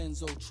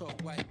Benzo truck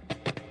white.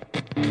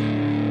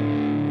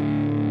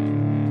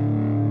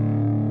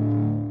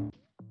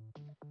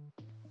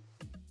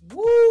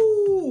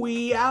 Woo!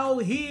 We out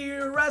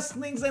here,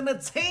 wrestling's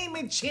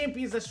entertainment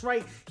champions. That's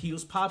right,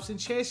 heels, pops, and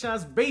chair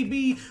shots,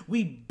 baby.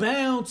 We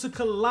bound to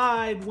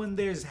collide when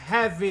there's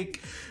Havoc.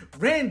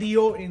 Randy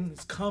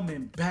Orton's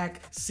coming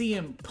back.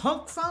 CM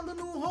Punk found a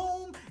new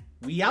home.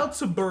 We out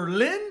to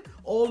Berlin.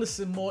 All this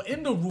and more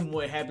in the room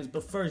where it happens.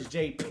 But first,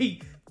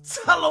 JP,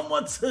 tell them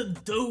what to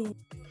do.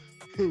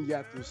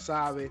 Ya tu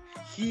sabe,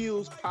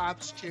 heels,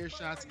 pops, chair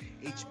shots,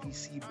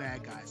 HBC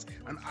bad guys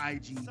on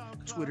IG,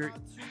 Twitter,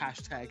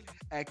 hashtag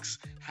X,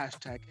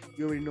 hashtag,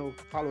 you already know,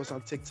 follow us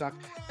on TikTok,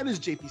 and it's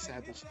JP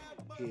Savage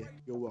here.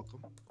 You're welcome.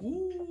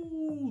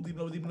 Ooh,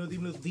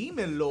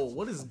 dímelo.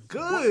 What is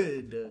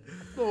good?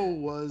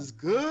 Was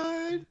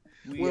good.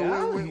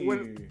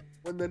 When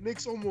the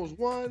Knicks almost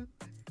won,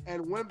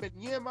 and when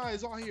Benyema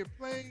is all here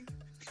playing.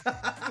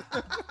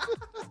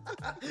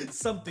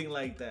 Something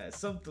like that.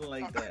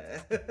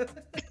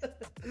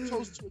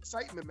 Toast to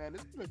excitement, man.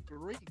 It's been a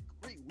great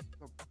week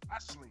of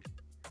wrestling.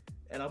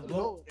 And I'm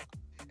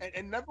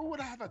and never would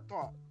I have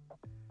thought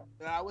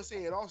that I would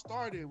say it all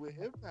started with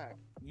Impact.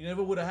 You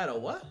never would have had a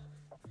what?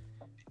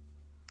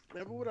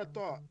 Never would have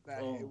thought that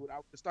I would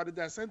have started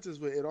that sentence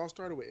with it all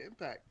started with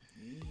Impact.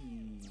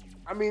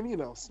 I mean, you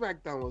know,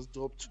 SmackDown was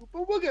dope too,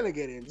 but we're gonna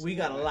get into it. We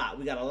got a lot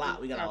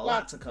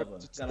to cover.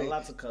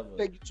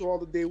 Thank you to all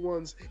the day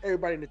ones,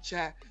 everybody in the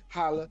chat,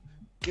 holla,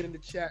 get in the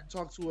chat,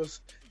 talk to us.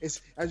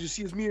 It's as you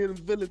see, it's me and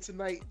the villain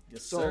tonight.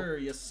 Yes, sir.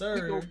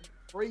 We go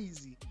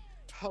crazy.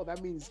 Oh,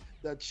 that means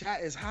the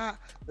chat is hot.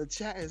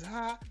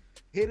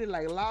 Hit it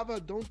like lava.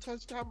 Don't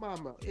touch that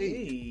mama.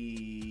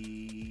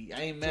 Hey,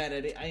 I ain't mad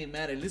at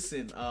it.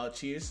 Listen,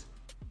 cheers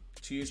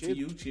to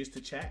you. Cheers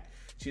to chat.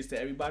 Cheers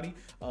to everybody.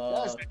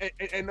 Yes,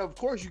 and of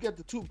course you get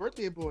the two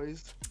birthday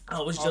boys.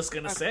 I was just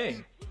gonna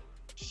say.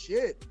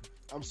 Shit.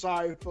 I'm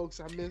sorry, folks,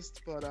 I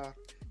missed, but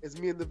it's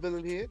me and the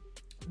villain here.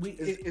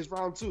 It's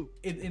round two.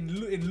 In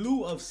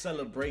lieu of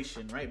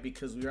celebration, right?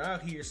 Because we're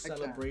out here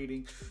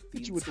celebrating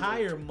the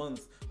entire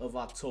month of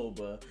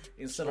October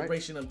in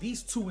celebration of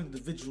these two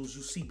individuals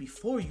you see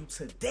before you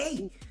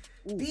today.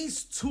 Ooh.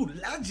 These two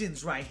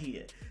legends right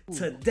here. Ooh.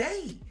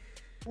 Today.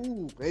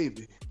 Ooh,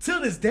 baby.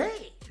 Till this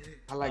day.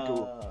 I like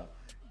it.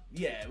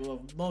 Yeah,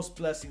 well, most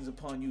blessings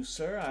upon you,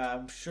 sir.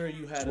 I'm sure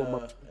you had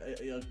a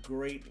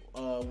great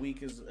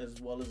week as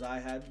well as I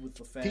had with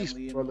the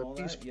family and all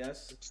that.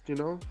 Yes, you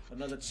know,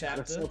 another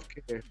chapter.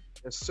 Self-care.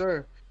 Yes,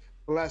 sir.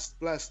 Blessed,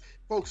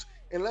 folks.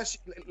 Unless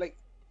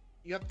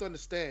you have to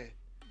understand.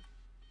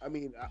 I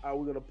mean, are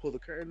we gonna pull the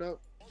curtain up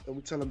and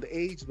we tell them the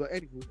age? But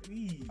anyway,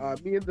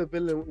 me and the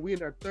villain, we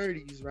in our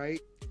 30s,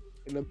 right?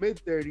 In the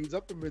mid-30s,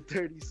 upper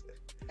mid-30s,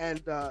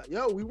 and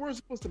we weren't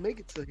supposed to make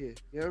it to here.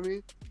 You know what I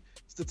mean?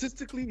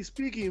 Statistically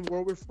speaking,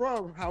 where we're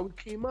from, how we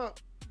came up,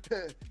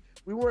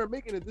 we weren't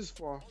making it this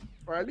far,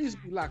 or at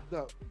least be locked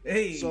up.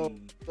 Hey. So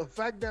the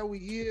fact that we're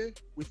here,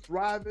 we're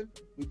thriving,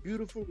 we're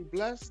beautiful, we're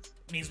blessed,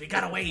 means we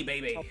got away,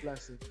 baby. God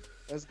bless it.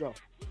 Let's go.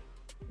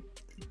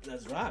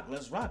 Let's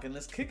rock, and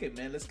let's kick it,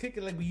 man. Let's kick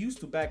it like we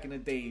used to back in the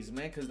days,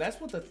 man, because that's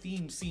what the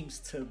theme seems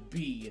to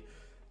be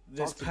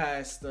this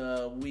past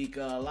week.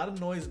 A lot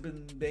of noise has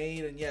been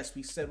made, and yes,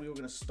 we said we were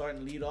going to start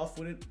and lead off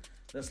with it.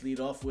 Let's lead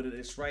off with it.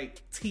 It's right.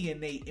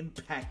 TNA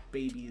Impact,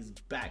 baby, is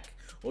back.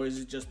 Or is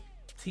it just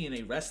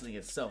TNA Wrestling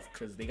itself?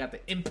 Because they got the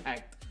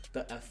Impact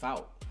the F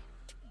out.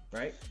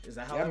 Right? Is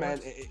that how that man.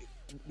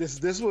 Works?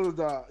 This was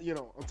the,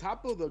 on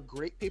top of the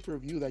great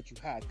pay-per-view that you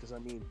had. Because, I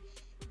mean,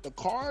 the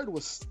card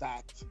was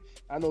stacked.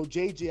 I know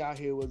JJ out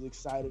here was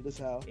excited as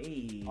hell.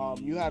 Hey.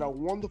 You had a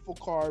wonderful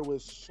card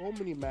with so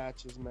many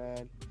matches,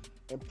 man.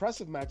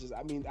 Impressive matches.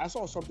 I mean, I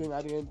saw something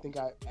I didn't think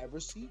I'd ever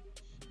see.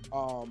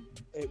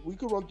 We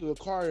could run through the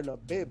card in a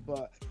bit,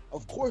 but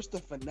of course the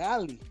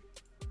finale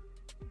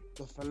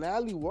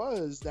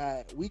was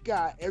that we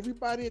got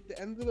everybody at the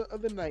end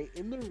of the night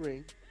in the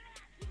ring,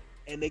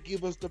 and they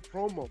give us the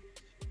promo.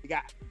 We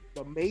got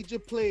the major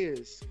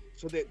players,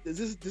 so that this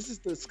is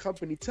this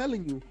company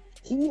telling you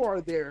who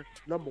are their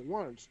number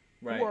ones,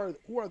 right?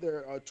 Who are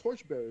their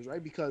torchbearers,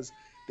 right? Because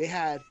they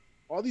had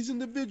all these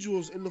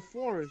individuals in the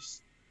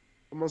forest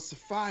amongst the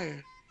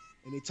fire,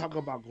 and they talk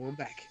about going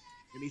back.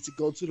 They need to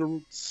go to the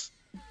roots,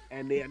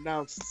 and they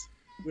announced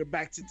we're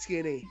back to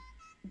TNA,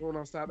 going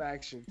on stop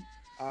action.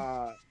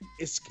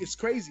 It's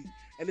crazy,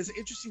 and it's an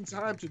interesting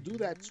time to do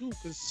that too,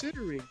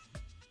 considering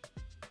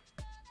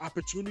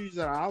opportunities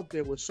that are out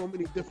there with so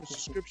many different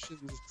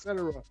subscriptions,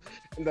 etc.,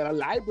 and that a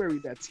library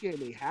that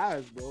TNA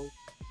has, bro.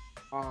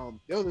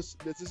 This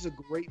is a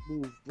great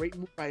move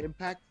by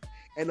Impact,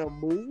 and a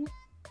move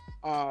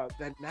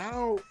that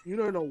now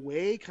in a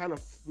way kind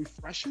of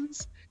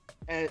refreshes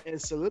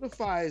and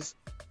solidifies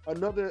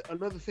another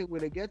thing we're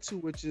gonna get to,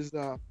 which is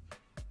the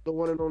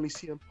one and only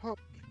CM Punk,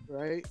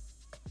 right?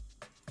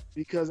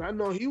 Because I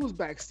know he was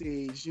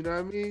backstage, you know what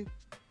I mean?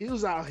 He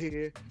was out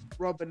here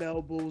rubbing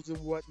elbows and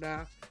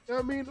whatnot. You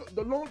know what I mean?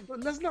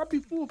 Let's not be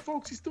fooled,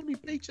 folks. He still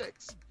need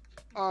paychecks.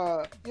 You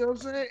know what I'm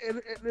saying?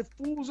 And if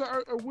fools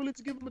are willing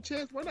to give him a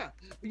chance, why not?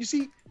 But you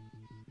see,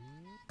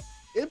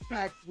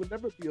 Impact would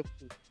never be a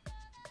fool,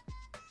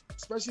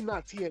 especially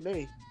not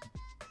TNA,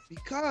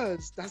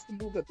 because that's the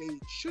move that they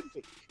should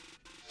make.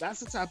 That's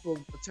the type of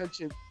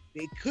attention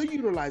they could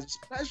utilize,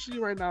 especially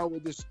right now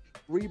with this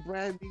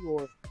rebranding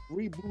or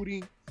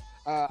rebooting.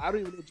 I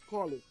don't even know what to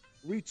call it.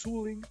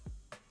 Retooling.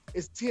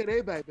 It's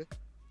TNA, baby.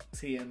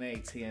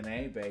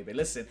 TNA, baby.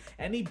 Listen,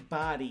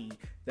 anybody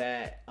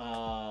that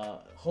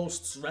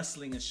hosts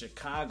wrestling in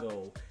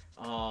Chicago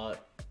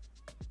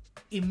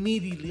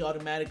immediately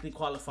automatically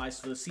qualifies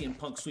for the CM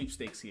Punk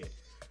sweepstakes here.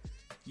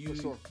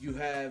 You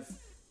have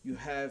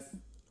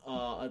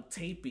a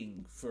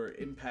taping for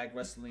Impact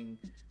Wrestling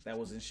that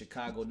was in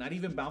Chicago. Not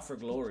even Bound for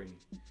Glory.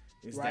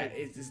 Is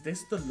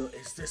this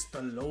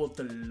the low of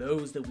the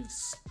lows that we've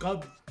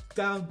scubbed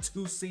down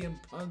to CM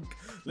Punk?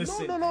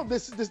 Listen, no.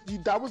 This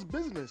that was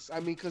business. I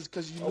mean,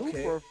 because you knew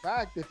for a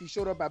fact if he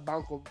showed up at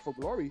Bound for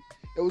Glory,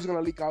 it was gonna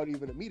leak out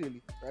even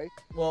immediately, right?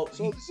 Well,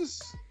 this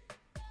is.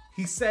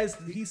 He says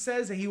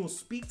that he will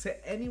speak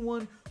to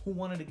anyone who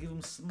wanted to give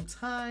him some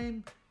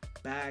time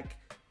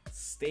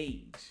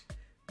backstage.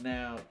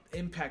 Now,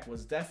 Impact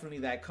was definitely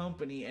that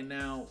company, and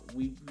now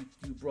you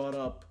brought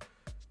up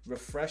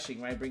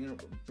refreshing, right?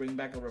 Bring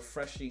back a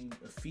refreshing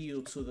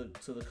feel to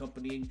the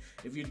company.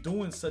 If you're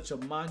doing such a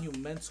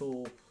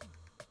monumental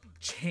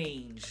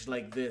change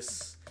like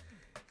this,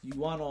 you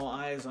want all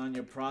eyes on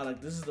your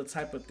product. This is the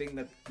type of thing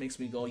that makes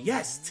me go,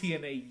 yes,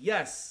 TNA,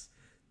 yes.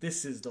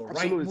 This is the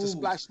right move. It's a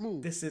splash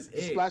move. This is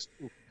it. Splash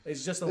move.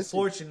 It's just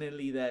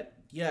unfortunately that,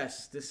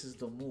 yes, this is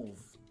the move.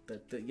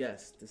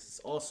 Yes, this is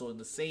also in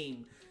the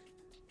same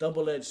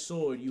double-edged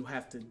sword you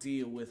have to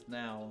deal with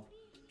now.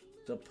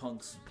 The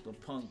punks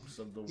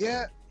of the world.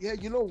 Yeah.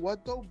 You know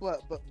what though?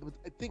 But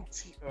I think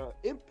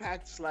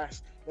Impact /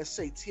 let's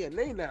say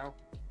TNA now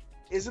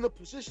is in a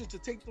position to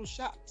take those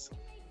shots.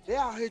 They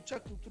out here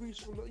chucking threes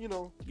from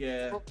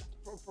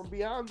from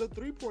beyond the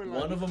 3-point line.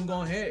 One of them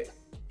gonna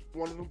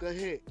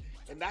hit.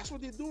 And that's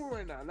what they're doing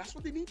right now. And that's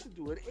what they need to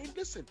do. And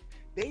listen,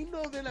 they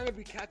know they're not gonna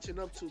be catching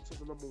up to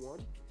the number one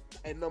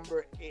and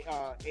number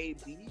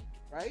AB,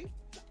 right?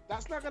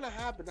 That's not gonna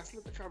happen. That's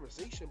not the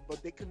conversation.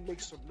 But they can make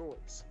some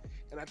noise,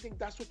 and I think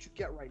that's what you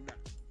get right now.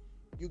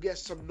 You get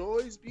some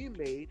noise being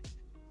made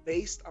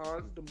based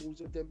on the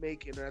moves that they're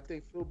making, and I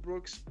think Phil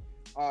Brooks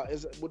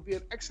would be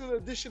an excellent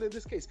addition in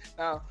this case.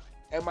 Now,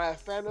 am I a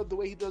fan of the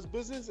way he does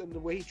business and the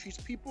way he treats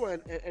people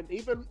and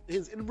even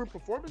his in-ring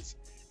performance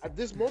at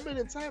this moment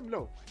in time?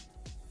 No.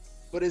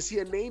 But is he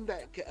a name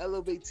that can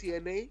elevate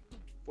TNA?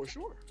 For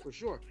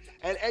sure.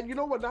 And you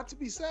know what? Not to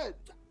be said,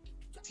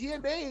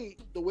 TNA,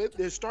 the way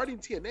they're starting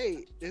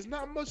TNA, there's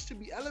not much to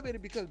be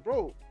elevated because,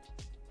 bro,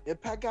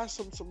 Impact got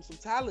some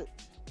talent.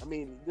 I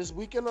mean, this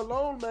weekend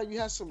alone, man, you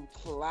had some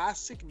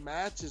classic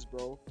matches,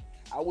 bro.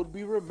 I would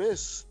be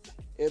remiss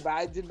if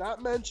I did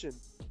not mention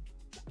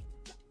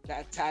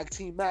that tag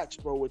team match,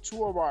 bro, with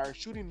two of our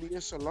Shooting the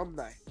Ish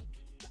alumni,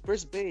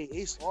 Chris Bay,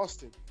 Ace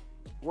Austin,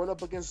 went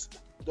up against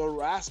the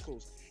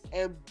Rascals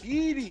and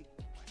beating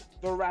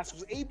the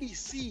Rascals.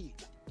 ABC,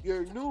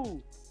 your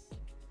new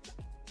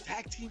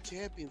tag team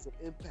champions of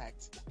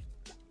Impact.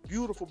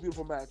 Beautiful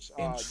match.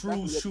 In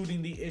true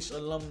Shooting the Ish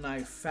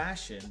alumni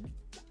fashion.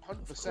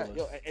 100%.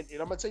 Yo, and I'm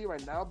gonna tell you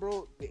right now,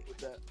 bro,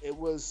 it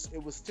was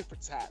tit for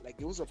tat. Like,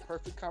 it was a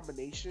perfect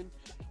combination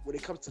when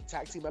it comes to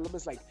tag team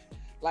elements.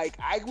 Like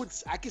I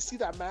could see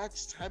that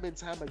match time and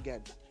time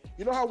again.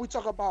 You know how we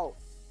talk about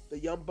the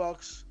Young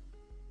Bucks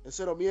and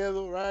Cero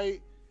Miedo,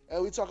 right?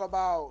 And we talk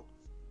about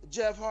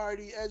Jeff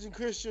Hardy, Edge, and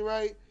Christian,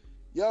 right?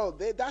 Yo,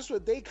 that's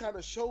what they kind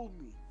of showed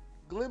me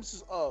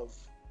glimpses of.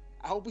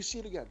 I hope we see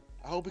it again.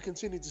 I hope we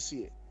continue to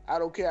see it. I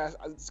don't care.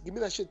 Give me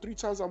that shit 3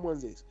 times on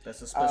Wednesdays.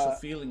 That's a special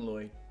feeling,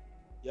 Lloyd.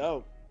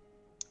 Yo,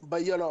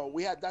 but you know,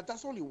 we had that.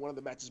 That's only one of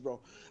the matches, bro.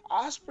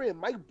 Ospreay and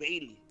Mike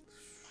Bailey.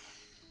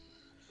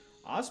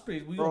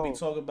 Ospreay, we're gonna be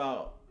talking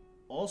about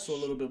also a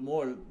little bit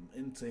more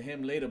into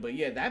him later. But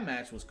yeah, that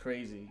match was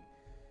crazy.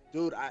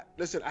 Dude, I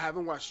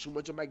haven't watched too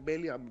much of Mike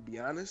Bailey, I'm gonna be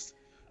honest.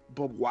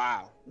 But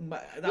wow.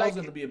 That was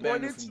gonna be a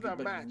banger from that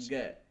match.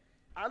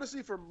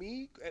 Honestly, for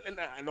me, and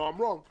I know I'm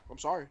wrong. I'm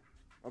sorry.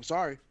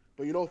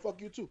 But you know, fuck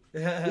you too.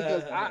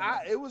 Because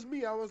it was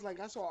me. I was like,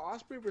 I saw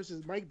Ospreay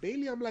versus Mike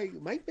Bailey. I'm like,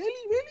 Mike Bailey,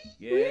 really?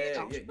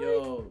 Yeah,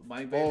 yo,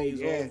 Mike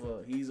Bailey's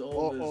over. He's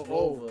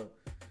over.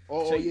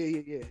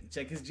 Yeah.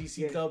 Check his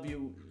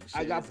GCW.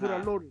 I got put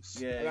on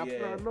notice. I got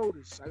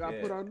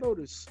put on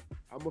notice.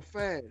 I'm a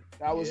fan.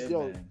 That was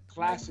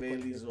classic.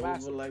 Mike Bailey's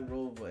over like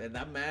Rover, and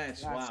that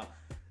match, classic.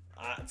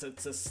 Wow.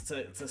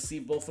 To see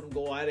both of them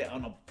go at it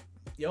on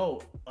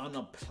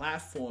a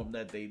platform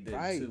that they did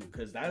too,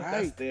 because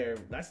that's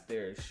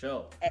their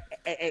show.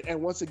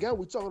 And once again,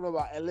 we're talking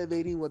about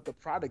elevating what the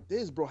product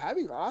is, bro.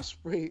 Having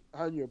Ospreay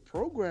on your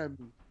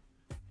programming,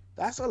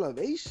 that's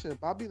elevation,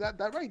 Bobby. That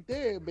right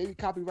there, maybe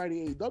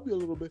copywriting AEW a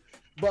little bit,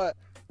 but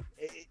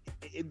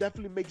it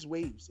definitely makes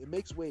waves. It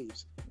makes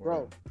waves,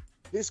 bro.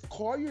 This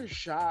Call Your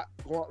Shot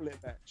gauntlet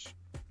match,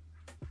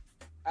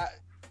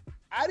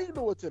 I didn't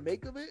know what to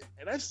make of it,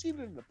 and I've seen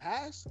it in the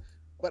past.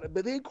 But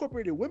they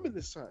incorporated women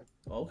this time.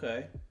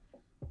 Okay.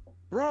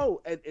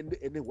 Bro, and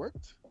it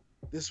worked.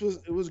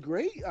 It was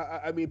great.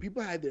 I mean,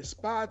 people had their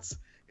spots.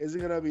 Is it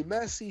gonna be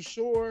messy?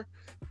 Sure,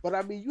 but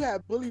I mean, you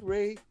had Bully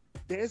Ray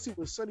dancing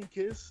with Sunny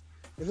Kiss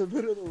in the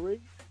middle of the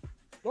ring.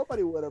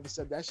 Nobody would have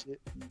said that shit.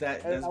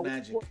 That's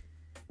magic.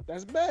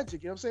 That's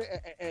magic. You know what I'm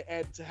saying?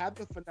 And to have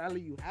the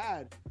finale you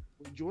had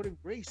with Jordan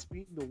Grace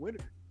being the winner,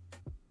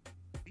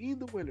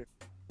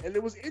 and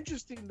it was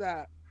interesting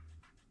that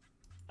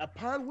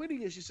upon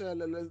winning it, she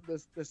said,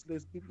 let's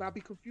not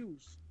be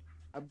confused.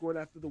 I'm going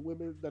after the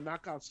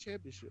Knockouts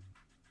championship.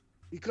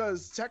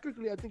 Because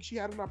technically, I think she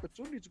had an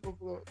opportunity to go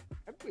for the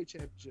heavyweight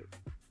championship.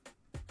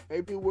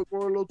 Maybe we're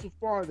going a little too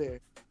far there.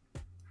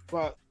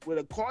 But with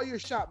a call your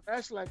shot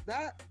match like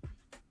that,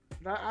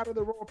 not out of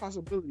the realm of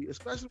possibility,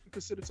 especially when you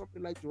consider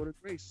something like Jordan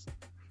Grace.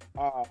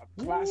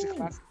 Classic.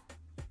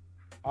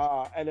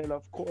 And then,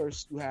 of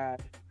course, you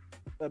had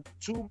the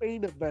two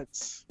main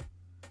events.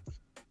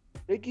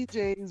 Mickie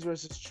James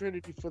versus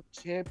Trinity for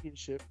the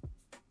championship.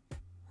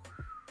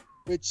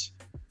 Which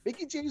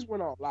Mickie James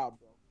went all out,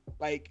 bro.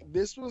 Like,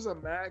 this was a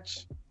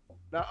match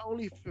not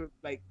only for,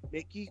 like,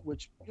 Mickie,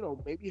 which, you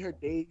know, maybe her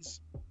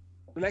days,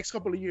 the next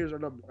couple of years are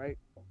numbered, right?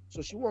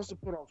 So she wants to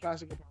put on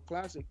classic upon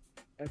classic.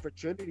 And for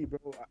Trinity,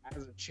 bro,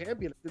 as a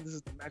champion, I think this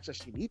is the match that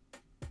she needs.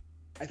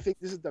 I think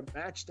this is the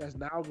match that's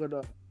now going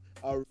to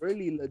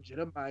really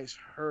legitimize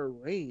her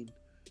reign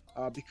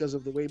because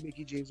of the way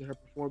Mickie James and her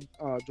performed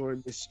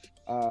during this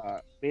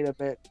main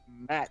event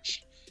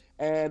match.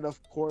 And,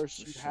 of course,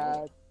 you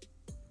had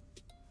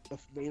the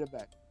main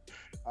event.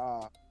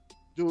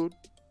 Dude,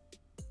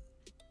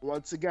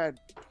 once again,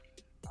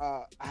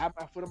 I have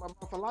my foot in my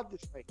mouth a lot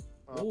this night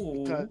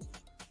because,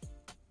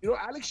 you know,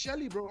 Alex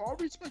Shelley, bro. All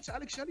respect to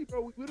Alex Shelley,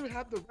 bro. We wouldn't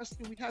have the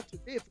wrestling we had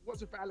today if it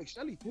wasn't for Alex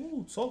Shelley.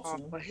 Ooh, talk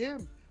to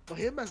him. For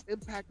him as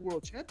Impact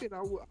World Champion,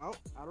 I don't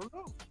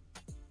know.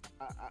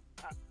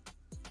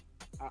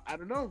 I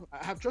don't know.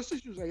 I have trust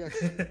issues, I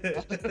guess.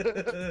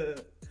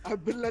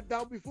 I've been let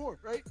down before,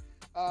 right?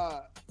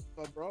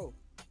 But bro,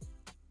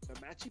 the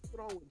match he put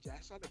on with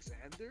Josh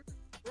Alexander,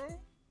 bro.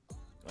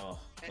 Oh,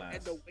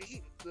 and the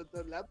way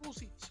the levels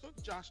he took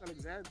Josh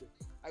Alexander,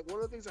 like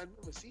one of the things I've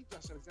never seen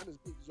Josh Alexander is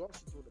be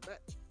exhausted during the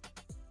match,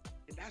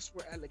 and that's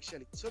where Alex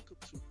Shelley took him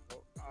to.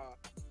 Bro.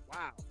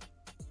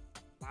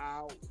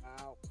 Wow.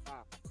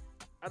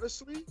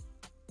 Honestly,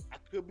 I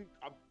could be.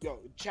 Yo,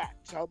 chat.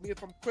 Tell me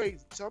if I'm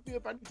crazy. Tell me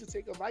if I need to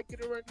take a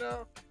Vicodin right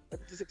now. I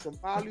need to take some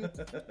volume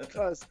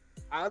because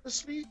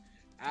honestly,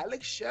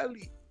 Alex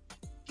Shelley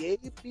gave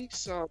me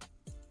some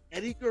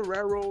Eddie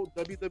Guerrero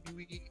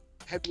WWE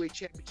Heavyweight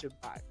Championship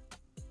vibe.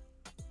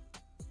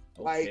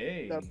 Like,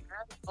 the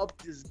man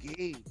upped his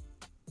game.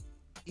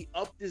 He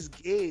upped his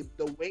game.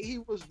 The way he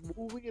was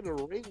moving in the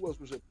ring was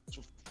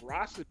some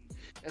ferocity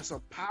and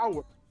some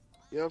power.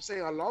 You know what I'm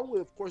saying? Along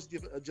with, of course, the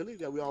agility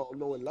that we all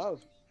know and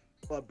love.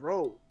 But,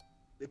 bro,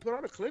 they put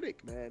on a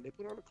clinic, man. They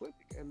put on a clinic.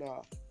 And,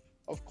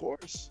 of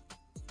course,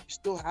 you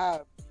still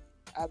have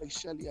Alex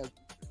Shelley as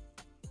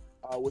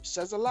which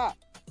says a lot.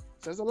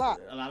 A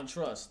lot of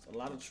trust.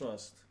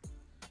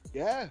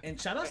 Yeah. And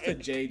shout out to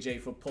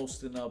JJ for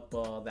posting up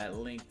that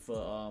link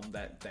for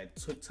that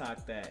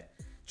TikTok that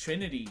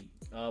Trinity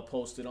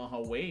posted on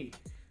her way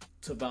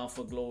to Bound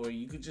for Glory.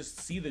 You could just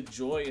see the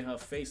joy in her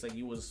face, like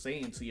you was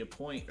saying to your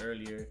point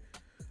earlier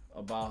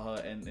about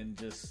her, and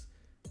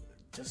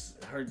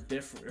just her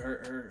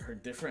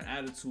different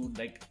attitude,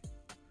 like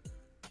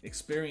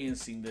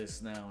experiencing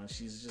this now, and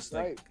she's just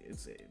like,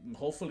 it's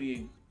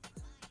hopefully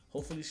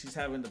she's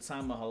having the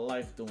time of her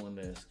life doing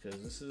this,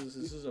 because this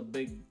is a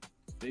big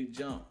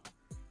jump.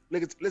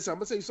 Listen, I'm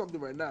gonna tell you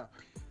something right now.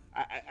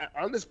 I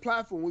on this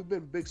platform, we've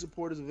been big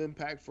supporters of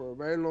Impact for a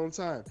very long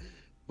time,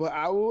 but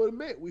I will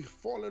admit we've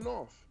fallen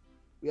off.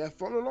 We have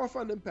fallen off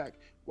on Impact.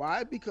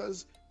 Why?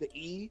 Because the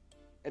E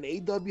and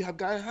AEW have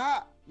gotten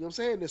hot. You know what I'm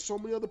saying? There's so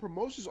many other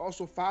promotions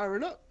also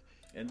firing up,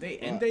 and they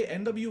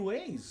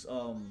NWAs.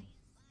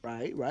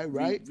 Right.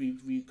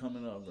 We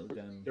coming up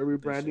again. They're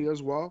rebranding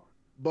as well,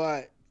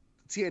 but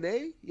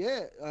TNA,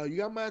 you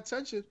got my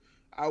attention.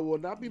 I will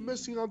not be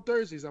missing on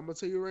Thursdays. I'm gonna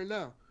tell you right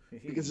now,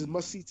 because it's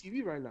must see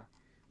TV right now.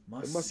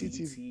 Must see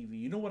TV.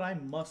 You know what I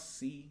must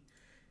see?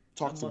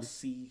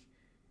 See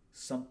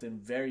something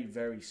very,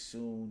 very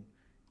soon,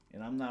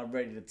 and I'm not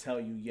ready to tell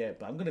you yet,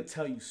 but I'm gonna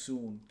tell you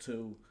soon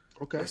too.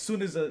 Okay. As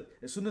soon as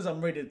I'm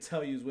ready to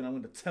tell you is when I'm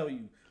gonna tell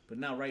you, but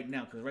not right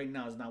now, because right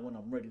now is not when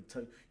I'm ready to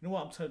tell you. You know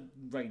what? I'm telling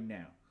you right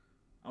now.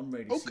 I'm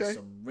ready to see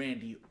some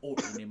Randy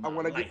Orton in my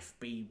life,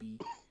 baby.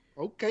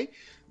 Okay.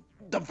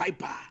 The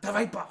Viper.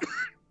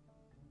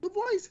 The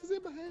voice is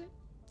in my head.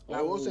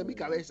 La voz en mi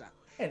cabeza.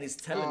 And it's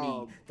telling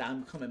me that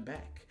I'm coming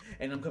back.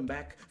 And I'm coming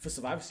back for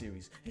Survivor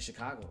Series in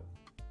Chicago.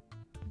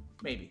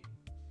 Maybe.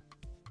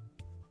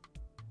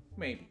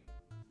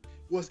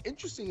 What's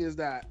interesting is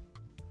that,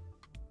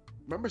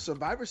 remember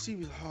Survivor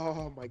Series?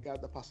 Oh my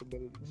God, the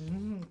possibilities.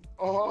 Mm-hmm.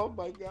 Oh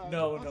my God.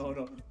 No.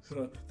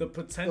 The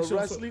potential. The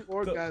wrestling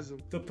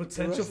orgasm. The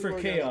potential for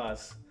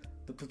chaos.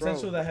 The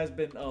potential that has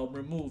been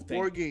removed,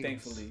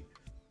 thankfully.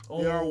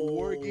 There are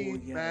war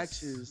game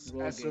matches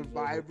at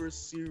Survivor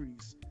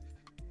Series.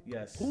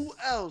 Yes. Who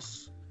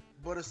else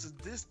but a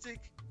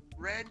sadistic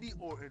Randy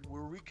Orton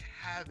will wreak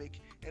havoc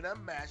in a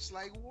match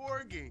like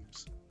War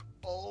Games.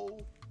 Oh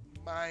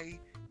my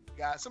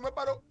God! Something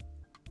about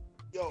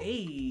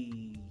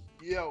Hey.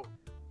 yo.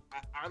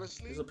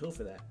 Honestly, There's a pill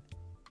for that.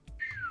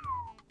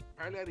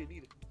 Apparently, I didn't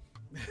need it.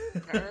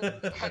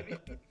 Apparently,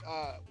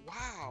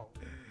 wow.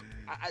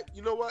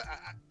 You know what?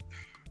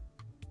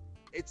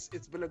 It's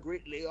been a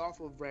great layoff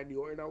of Randy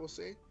Orton. I will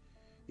say,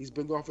 he's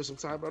been gone for some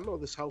time. I know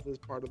this health is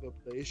part of the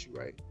issue,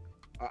 right?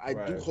 I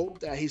do hope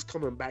that he's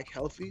coming back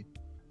healthy.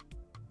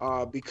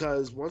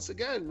 Because once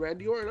again,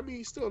 Randy Orton, I mean,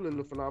 he's still in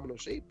a phenomenal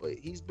shape, but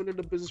he's been in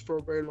the business for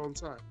a very long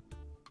time.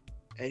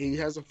 And he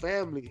has a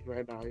family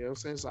right now, you know what I'm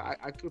saying? So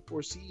I could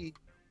foresee,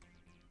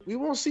 we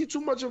won't see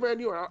too much of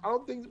Randy Orton. I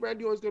don't think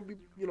Randy Orton's going to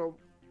be,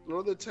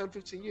 another 10,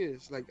 15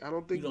 years. Like, I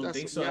don't think you don't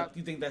think so?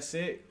 You think that's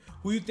it?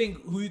 Who you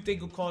think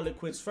will call it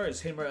quits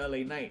first, him or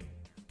LA Knight?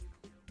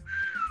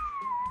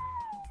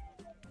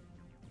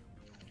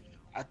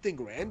 I think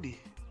Randy.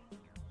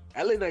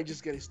 LA Knight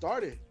just getting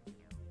started.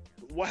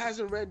 What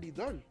hasn't Randy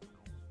done?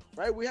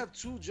 Right? We have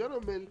two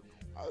gentlemen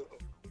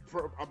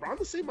for around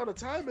the same amount of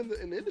time in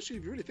the industry,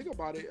 if you really think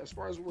about it, as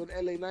far as when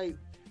LA Knight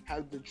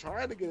has been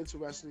trying to get into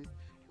wrestling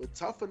with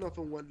Tough Enough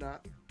and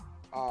whatnot.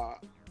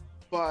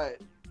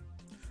 But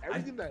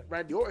everything that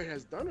Randy Orton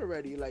has done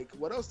already, like,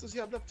 what else does he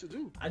have left to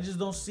do? I just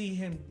don't see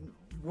him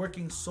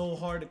working so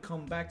hard to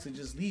come back to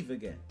just leave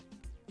again.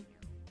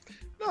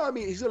 No, I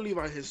mean, he's going to leave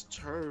on his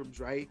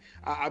terms, right?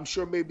 I'm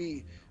sure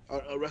maybe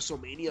a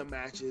WrestleMania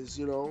matches,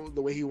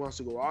 the way he wants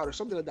to go out or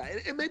something like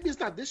that. And maybe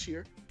it's not this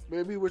year.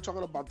 Maybe we're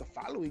talking about the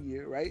following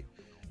year, right?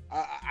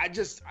 I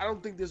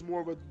don't think there's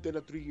more than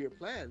a 3-year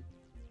plan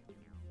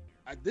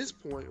at this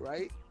point,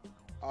 right?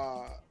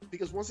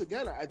 Because once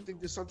again, I think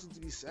there's something to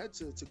be said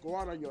to go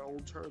out on your own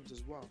terms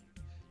as well.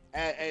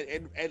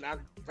 And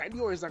Randy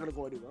Orton's not going to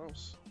go anywhere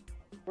else.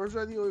 Where's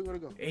Randy Orton going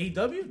to go?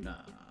 AEW?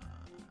 Nah.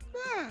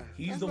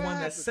 He's the one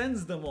that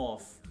sends them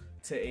off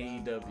to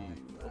AEW.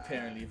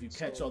 Apparently, if you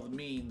catch all the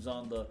memes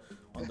on the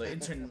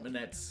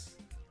internets,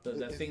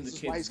 that thing the kids do.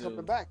 This is why he's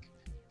coming back.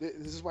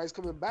 This is why he's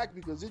coming back,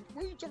 because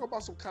when you talk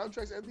about some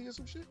contracts ending or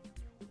some shit.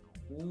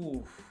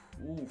 Oof,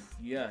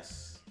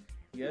 yes.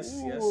 Yes.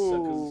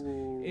 Because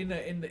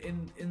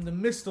in the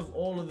midst of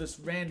all of this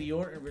Randy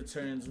Orton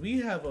returns, we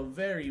have a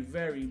very,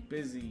 very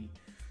busy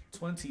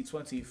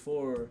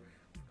 2024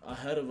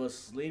 ahead of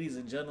us, ladies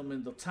and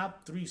gentlemen. The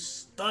top 3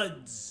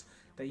 studs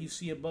that you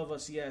see above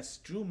us, yes,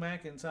 Drew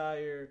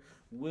McIntyre,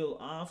 Will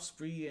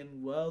Ospreay,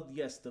 and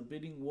the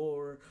bidding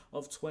war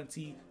of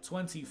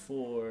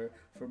 2024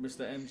 for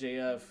Mr.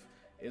 MJF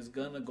is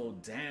gonna go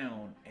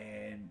down,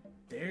 and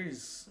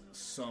there's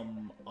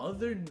some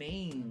other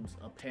names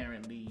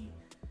apparently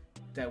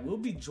that will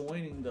be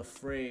joining the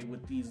fray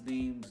with these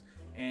names,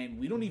 and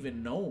we don't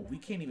even know. We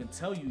can't even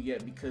tell you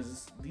yet,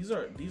 because these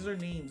are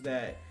names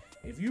that,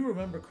 if you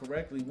remember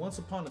correctly, once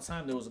upon a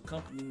time there was a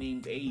company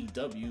named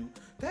AEW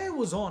that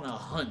was on a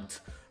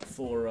hunt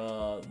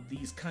for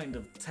these kind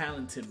of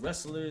talented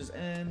wrestlers,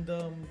 and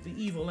the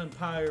Evil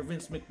Empire,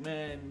 Vince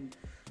McMahon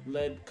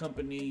led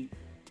company,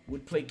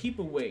 would play keep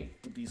away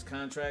with these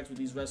contracts with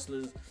these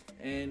wrestlers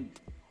and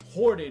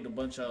hoarded a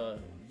bunch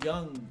of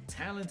young,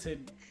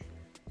 talented,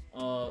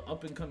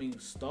 up and coming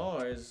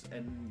stars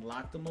and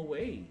locked them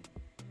away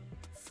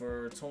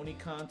for Tony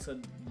Khan to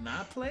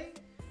not play.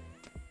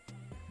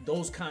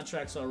 Those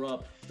contracts are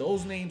up.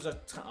 Those names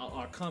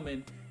are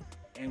coming,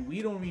 and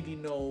we don't really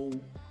know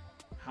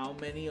how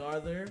many are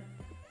there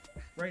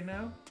right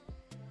now.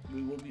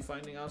 We will be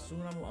finding out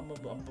soon.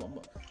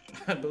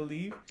 I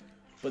believe,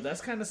 but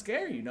that's kind of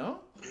scary,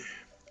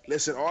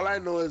 Listen, all I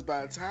know is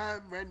by the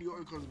time Randy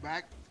Orton comes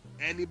back,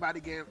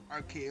 anybody getting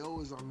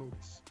RKO is on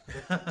notice.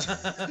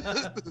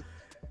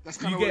 That's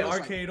kind of you get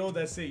RKO. Like.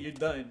 That's it. You're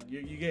done.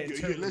 You get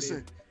terminated.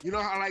 Listen, you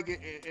know how like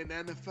in the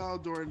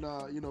NFL during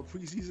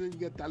preseason, you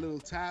get that little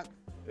tap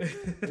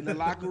in the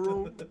locker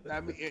room.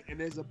 And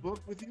there's a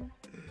book with you,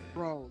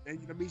 bro. And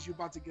that means you're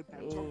about to get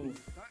that trophy.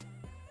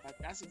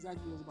 That's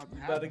exactly what's about to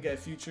happen. You're about to get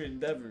future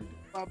endeavored.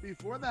 But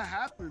before that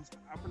happens,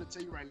 I'm gonna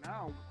tell you right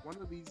now. One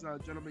of these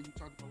gentlemen you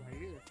talked about right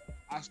here,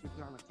 Oscar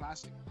on a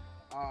classic.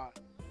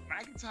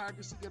 McIntyre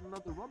gets to get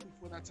another run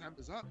before that time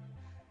is up.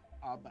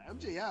 But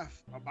MJF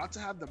about to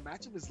have the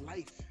match of his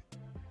life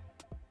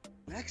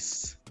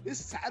this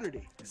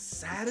Saturday.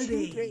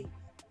 Saturday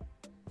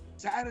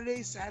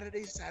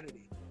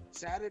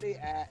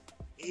at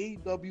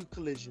AEW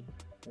Collision.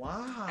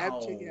 Wow.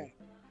 MJF.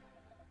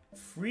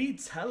 Free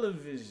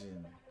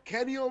television.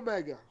 Kenny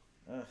Omega.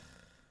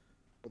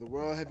 For the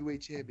World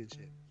Heavyweight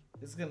Championship.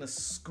 It's gonna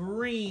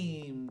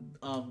scream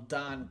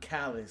Don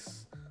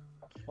Callis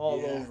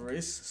all over.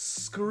 It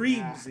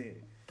screams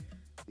it.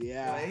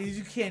 Yeah. Like,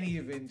 you can't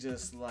even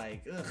just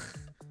like,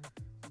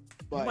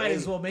 but you might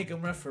as well make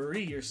him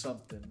referee or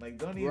something. Like,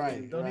 don't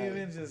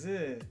even just.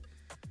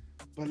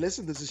 But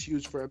listen, this is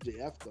huge for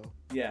MJF though.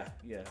 Yeah.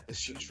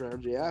 It's huge for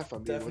MJF. I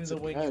mean, definitely the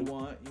win you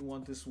want. You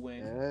want this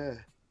win. Yeah.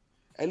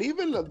 And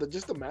even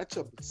just the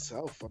matchup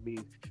itself. I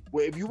mean,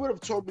 if you would have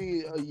told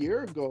me a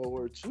year ago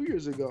or 2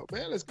 years ago,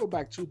 man, let's go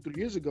back 2, 3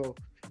 years ago,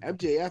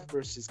 MJF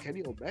versus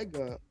Kenny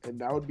Omega, and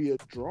that would be a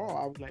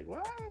draw. I was like,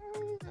 well,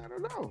 I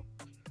don't know.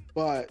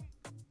 But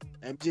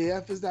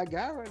MJF is that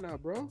guy right now,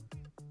 bro.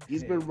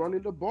 He's been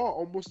running the ball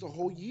almost a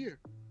whole year.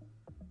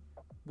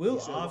 Will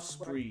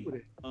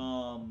Ospreay,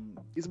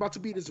 he's about to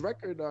beat his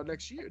record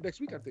next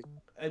week, I think.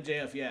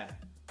 MJF, yeah.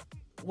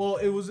 Well,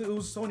 it was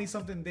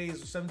 20-something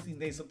days or 17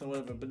 days, something,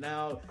 whatever. But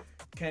now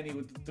Kenny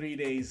with the 3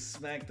 days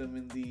smacked him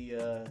in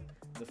the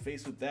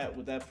face with that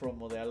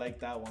promo there. I like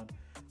that one.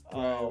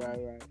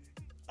 Right.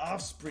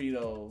 Ospreay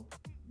though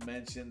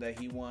mentioned that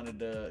he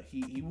wanted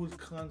he would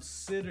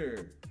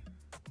consider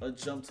a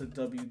jump to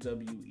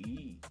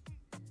WWE.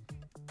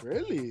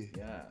 Really?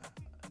 Yeah.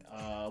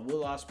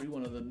 Will Ospreay,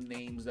 one of the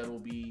names that will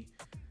be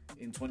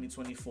in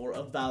 2024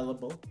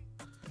 available.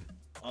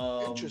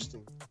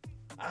 Interesting.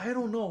 I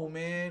don't know,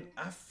 man.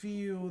 I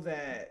feel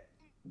that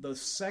the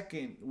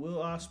second Will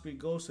Ospreay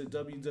goes to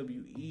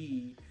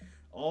WWE,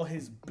 all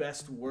his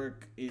best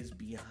work is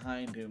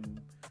behind him,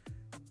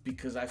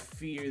 because I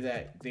fear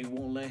that they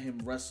won't let him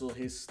wrestle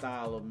his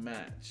style of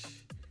match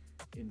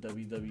in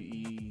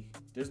WWE.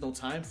 There's no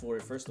time for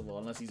it, first of all,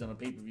 unless he's on a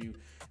pay-per-view,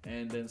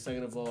 and then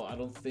second of all, I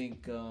don't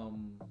think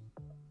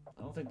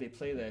they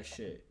play that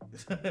shit.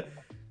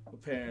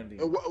 Apparently.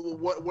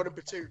 What in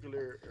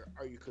particular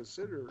are you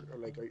considering?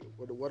 Like,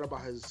 what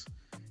about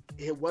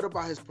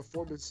his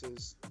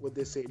performances? Would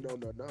they say no?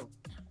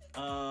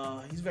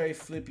 He's very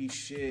flippy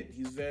shit.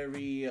 He's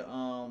very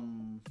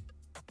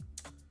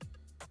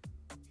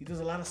he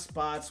does a lot of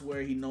spots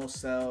where he no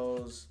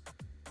sells.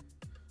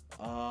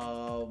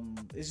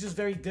 It's just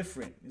very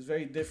different. It's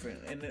very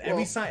different, and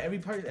every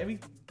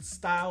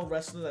style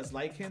wrestler that's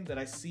like him that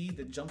I see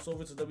that jumps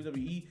over to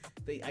WWE,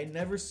 I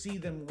never see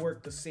them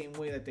work the same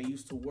way that they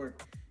used to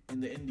work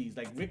in the indies.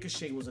 Like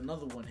Ricochet was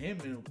another one. Him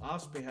and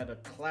Ospreay had a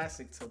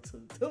classic till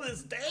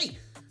this day.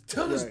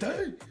 Till this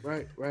day.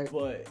 Right.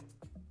 But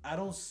I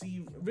don't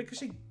see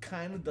Ricochet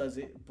kind of does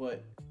it,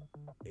 but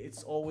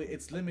it's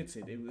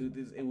limited.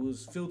 It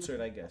was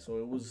filtered, I guess, or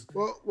it was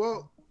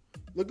well.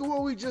 Look at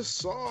what we just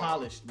saw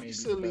polished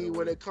recently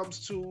when it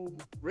comes to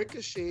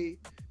Ricochet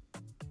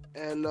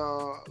and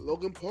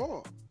Logan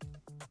Paul.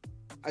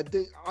 I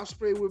think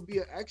Ospreay would be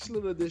an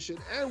excellent addition,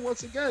 and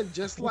once again,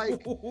 just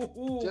like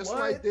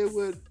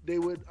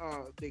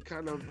they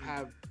kind of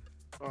have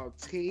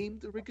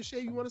tamed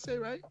Ricochet. You want to say,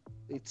 right?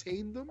 They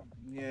tamed them.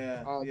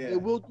 Yeah. They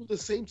will do the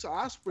same to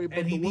Ospreay, but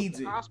and the one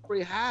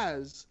Ospreay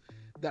has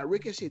that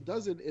Ricochet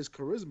doesn't is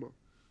charisma.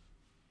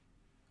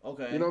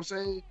 Okay. You know what I'm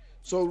saying?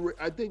 So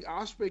I think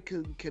Ospreay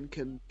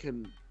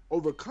can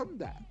overcome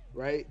that,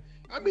 right?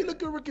 I mean,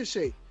 look at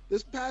Ricochet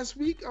this past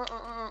week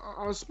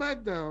on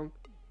SmackDown.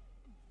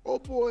 Oh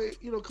boy,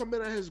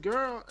 coming at his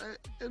girl,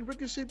 and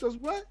Ricochet does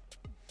what?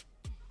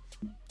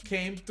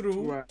 Came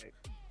through, right?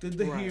 Did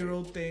the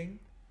hero thing,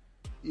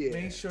 yeah.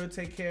 Made sure to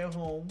take care of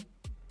home.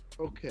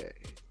 Okay,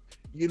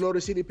 you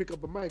notice he didn't pick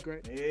up a mic,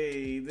 right?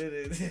 Hey, he did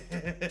it.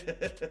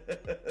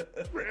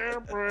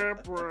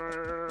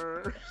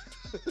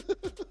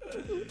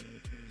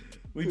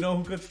 We know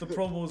who cuts the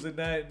promos in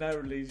that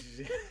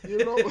relationship.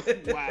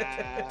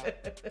 Wow.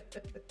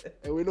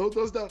 And we know who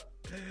does that.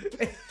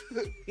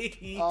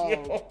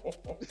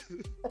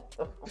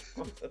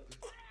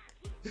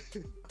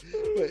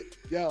 But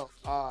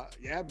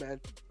yeah, man.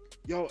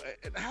 Yo,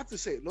 and I have to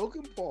say,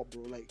 Logan Paul,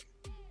 bro, like,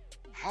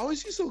 how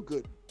is he so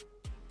good?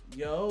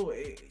 Yo,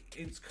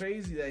 it's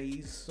crazy that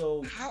he's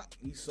so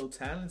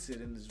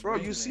talented in this. Bro,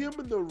 ring, you see him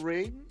in the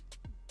ring,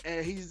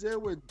 and he's there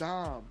with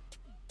Dom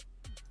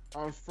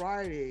on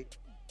Friday.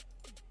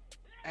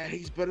 And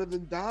he's better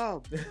than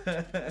Dom.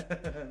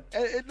 And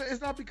it's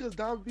not because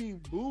Dom's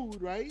being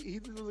booed, right? He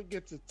doesn't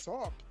get to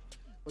talk.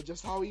 But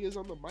just how he is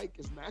on the mic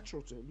is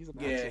natural to him. He's a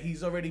natural. Yeah,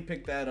 he's already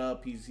picked that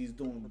up. He's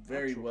doing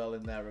very well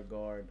in that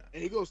regard.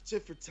 And he goes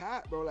tit for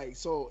tat, bro. Like,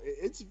 so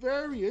it's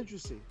very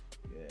interesting.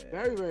 Yeah.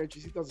 Very, very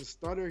interesting. He doesn't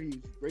stutter. He's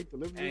great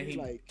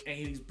delivery. And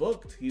he's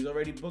booked. He's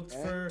already booked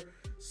for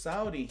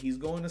Saudi. He's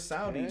going to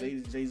Saudi.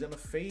 Yeah. He's gonna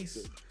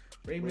face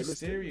Rey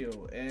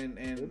Mysterio, and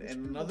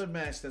another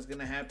match that's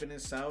gonna happen in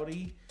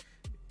Saudi.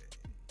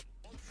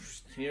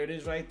 Here it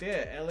is right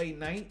there. LA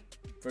Knight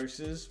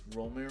versus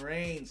Roman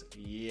Reigns.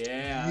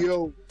 Yeah.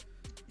 Yo.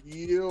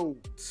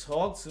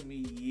 Talk to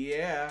me.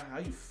 Yeah. How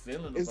you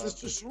feeling about this? Is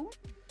this too soon?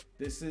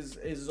 This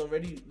is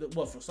already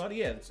for Saudi.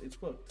 Yeah, it's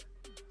booked.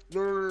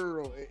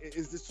 No.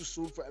 Is this too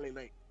soon for LA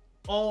Knight?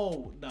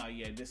 Oh no,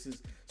 yeah. This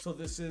is.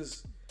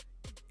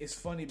 It's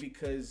funny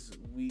because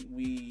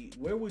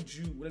where would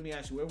you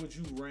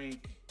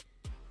rank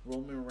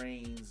Roman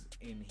Reigns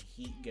in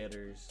heat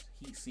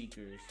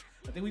seekers?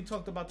 I think we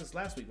talked about this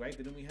last week, right?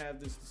 Didn't we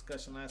have this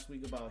discussion last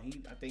week about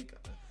heat? I think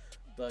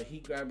the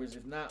heat grabbers,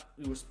 if not,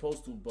 we were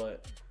supposed to,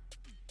 but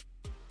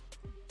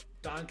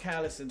Don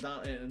Callis and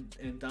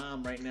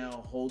Dom right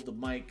now hold the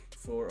mic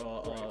for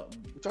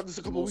we talked this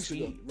a couple weeks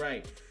ago.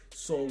 Right.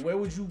 So where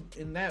would you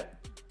in that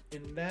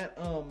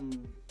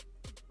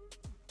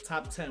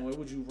top 10, where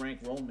would you rank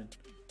Roman?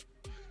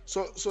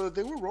 So the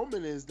thing with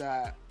Roman is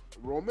that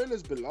Roman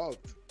is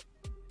beloved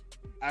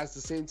at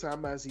the same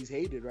time as he's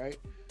hated, right?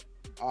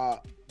 Uh,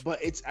 but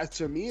it's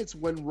to me, it's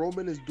when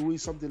Roman is doing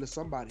something to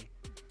somebody,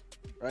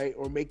 right,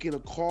 or making a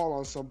call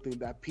on something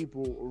that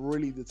people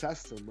really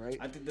detest him, right?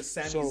 I think the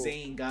Sami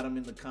Zayn got him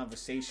in the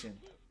conversation.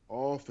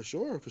 Oh, for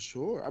sure, for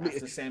sure. I mean,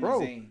 After Sami bro,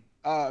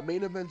 Zayn.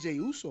 Main event Jey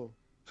Uso.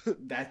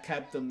 That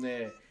kept him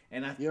there.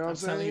 And You know what I'm I'm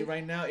telling saying? you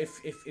right now, if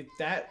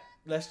that,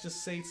 let's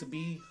just say to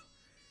be,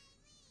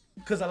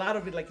 because a lot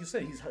of it, like you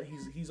said,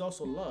 he's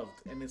also loved,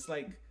 and it's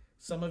like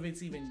some of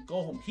it's even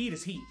go home. Heat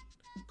is heat.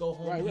 Go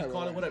home.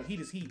 Call it whatever. Heat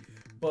is heat.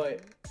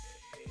 But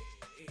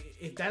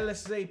if that,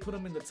 let's say, put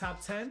him in the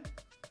top 10,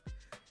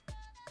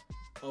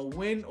 a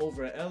win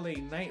over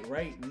LA Knight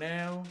right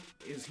now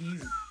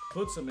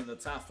puts him in the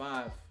top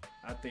 5.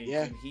 I think.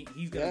 Yeah. And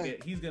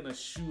he's gonna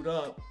shoot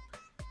up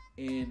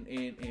in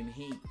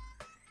heat.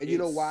 And you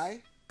know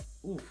why?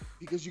 Oof.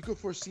 Because you could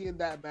foresee in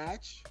that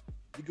match,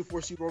 you could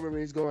foresee Roman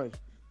Reigns going,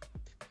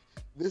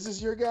 "This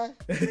is your guy."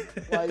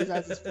 While he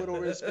has his foot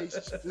over his face.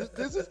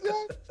 This is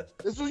guy.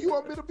 This is who you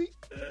want me to be.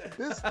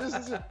 This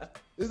is it.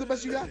 This is the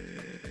best you got.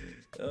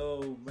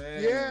 Oh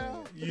man.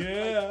 Yeah.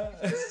 Yeah.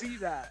 Like, you can see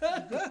that.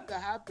 You can see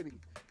that happening,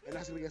 and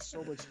that's gonna get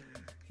so much.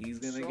 He's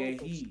gonna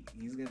get heat.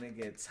 He's gonna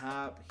get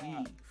top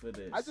heat for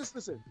this. I just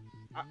listen.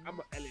 I'm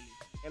a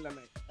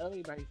LA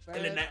Knight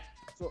fan. LA Knight.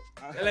 So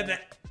LA Knight.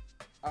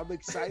 I'm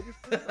excited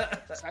for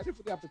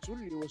the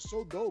opportunity. It was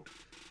so dope.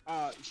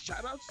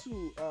 Shout out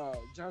to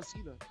John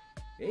Cena.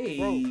 Hey.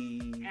 Bro,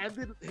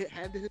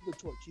 handed him the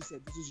torch. He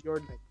said, "This is your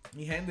night."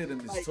 He handed him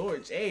his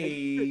torch.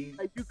 Hey.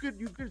 Like you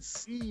could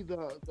see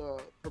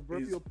the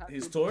proverbial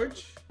his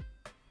torch.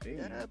 Hey.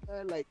 Yeah,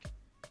 man. Like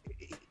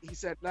he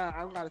said, "Nah,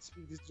 I don't gotta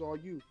speak. This is all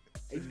you."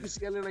 And you can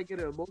see LA get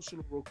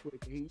emotional real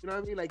quick. You know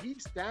what I mean? Like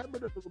he's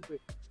stammered a little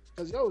bit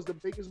because it was the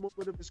biggest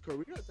moment of his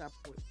career at that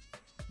point.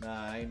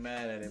 Nah, I ain't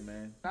mad at it,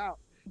 man. Now,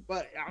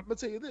 but I'm gonna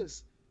tell you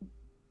this.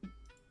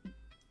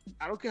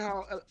 I don't care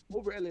how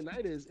over LA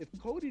Knight is. If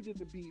Cody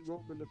didn't beat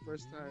Roman the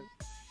first time,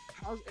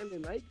 how's LA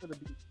Knight gonna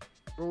beat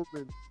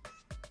Roman?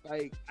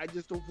 Like, I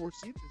just don't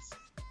foresee this.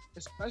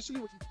 Especially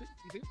when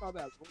you think about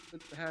that,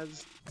 Roman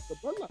has the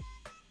bloodline.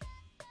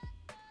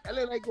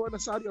 LA Knight going to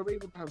Saudi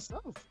Arabia by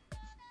himself.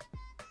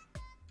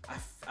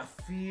 I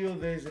feel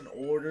there's an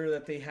order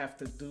that they have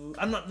to do.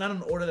 I'm not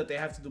an order that they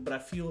have to do, but I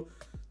feel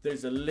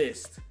there's a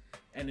list.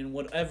 And in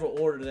whatever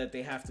order that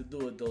they have to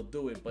do it, they'll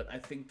do it. But I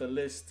think the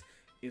list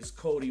is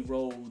Cody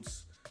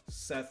Rhodes,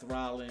 Seth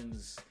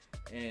Rollins,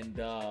 and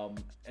now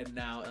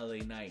LA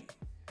Knight.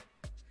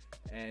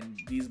 And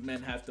these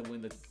men have to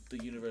win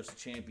the Universal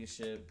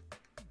Championship.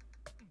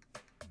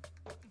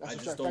 I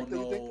just don't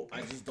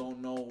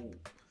know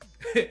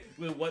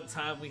with what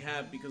time we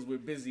have because we're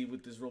busy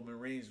with this Roman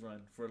Reigns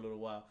run for a little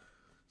while.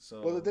 So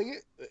well, the thing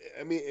is,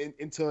 I mean,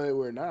 until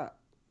we're not.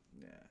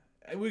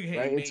 Yeah, we hit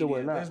Mania. Until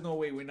we're not. There's no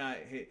way we're not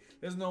hit.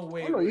 There's no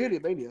way. Oh no, you hit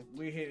it Mania.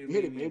 We hit it. You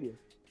hit it Mania.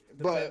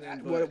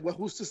 But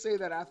who's to say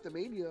that after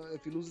Mania,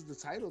 if he loses the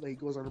title, that he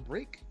goes on a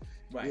break?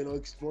 Right. You know,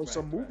 explore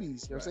some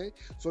movies. You know what I'm saying?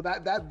 So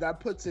that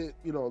puts it.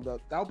 You know, that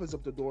opens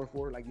up the door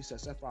for, like you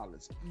said, Seth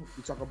Rollins. Oof.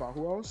 You talk about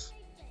who else?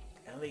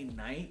 LA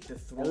Knight,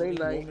 LA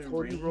Knight,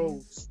 Cody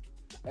Rhodes,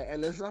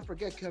 and let's not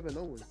forget Kevin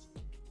Owens.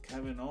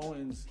 Kevin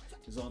Owens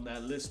is on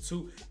that list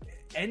too.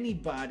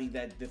 Anybody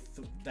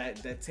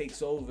that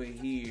takes over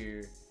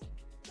here,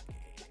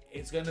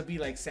 it's gonna be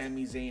like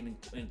Sami Zayn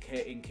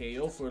and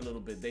KO for a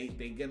little bit. They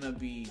gonna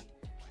be,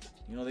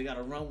 you know, they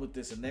gotta run with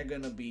this, and they're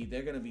gonna be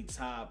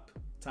top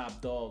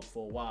dog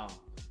for a while,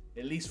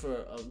 at least for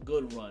a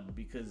good run.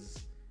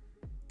 Because,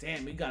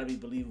 damn, it gotta be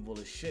believable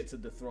as shit to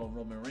dethrone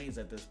Roman Reigns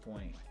at this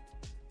point.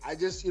 I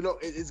just, you know,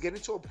 it's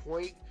getting to a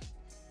point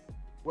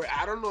where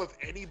I don't know if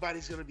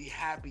anybody's gonna be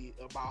happy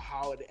about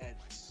how it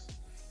ends.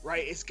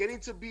 Right? It's getting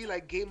to be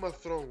like Game of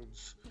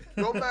Thrones.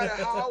 No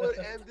matter how it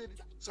ended,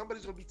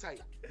 somebody's gonna be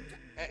tight.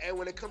 And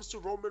when it comes to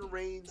Roman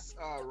Reigns'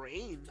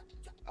 reign,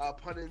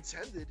 pun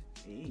intended,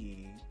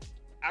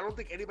 I don't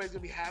think anybody's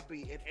gonna be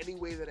happy in any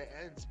way that it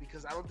ends,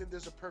 because I don't think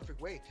there's a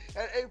perfect way.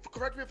 And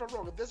correct me if I'm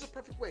wrong. If there's a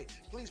perfect way,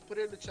 please put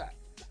it in the chat.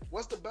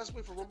 What's the best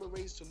way for Roman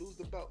Reigns to lose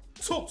the belt?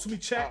 Talk to me,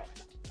 chat.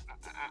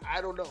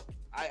 I don't know.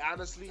 I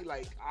honestly,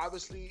 like,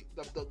 obviously,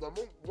 the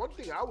one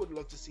thing I would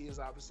love to see is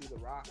obviously The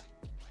Rock.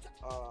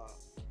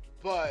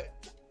 But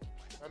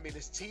I mean,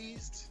 it's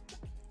teased.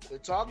 They're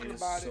talking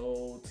about it.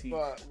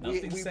 But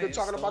we've been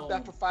talking about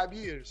that for 5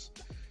 years,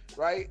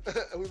 right?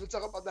 We've been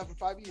talking about that for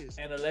 5 years.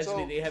 And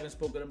allegedly, they haven't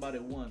spoken about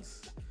it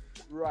once.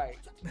 Right.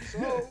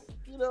 So,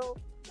 you know,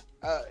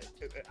 I'm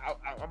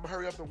gonna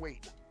hurry up and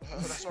wait.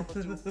 That's what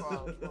I'm gonna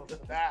do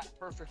for that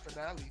perfect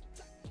finale.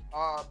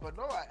 But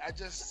no,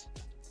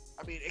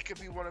 I mean, it could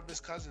be one of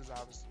his cousins,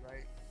 obviously,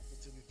 right?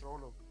 To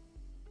dethrone him.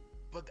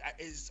 But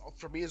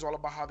for me, it's all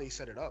about how they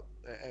set it up.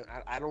 And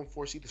I don't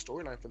foresee the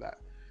storyline for that.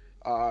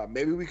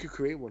 Maybe we could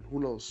create one. Who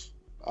knows?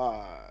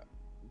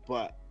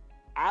 But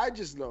I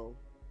just know,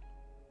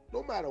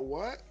 no matter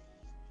what,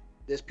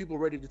 there's people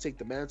ready to take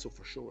the mantle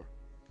for sure.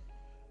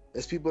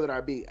 There's people that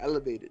are being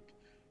elevated.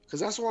 Because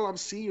that's all I'm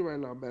seeing right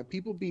now, man.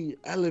 People being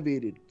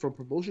elevated from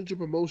promotion to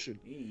promotion.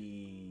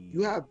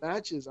 You have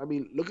matches. I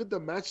mean, look at the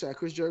match that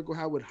Chris Jericho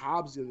had with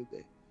Hobbs the other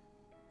day.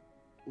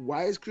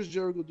 Why is Chris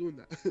Jericho doing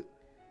that?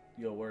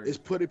 Your word. It's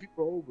putting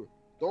people over.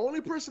 The only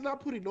person not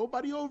putting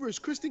nobody over is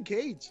Kristen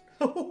Cage.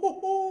 Bro,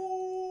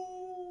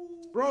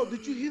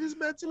 did you hear this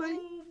man tonight?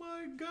 Oh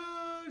my gosh.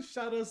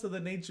 Shout out to the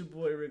Nature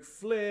Boy, Ric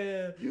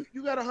Flair. You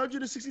got a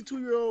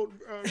 162-year-old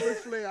Ric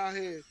Flair out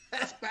here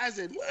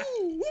spazzing. Woo,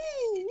 woo,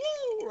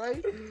 woo,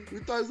 right? We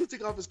thought he was going to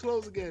take off his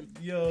clothes again.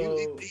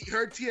 Yo. He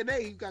heard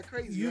TNA. He got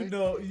crazy, You right?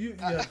 know,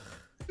 yeah.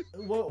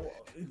 Well,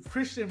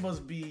 Christian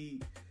must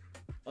be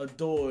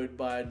adored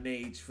by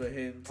Nate for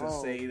him to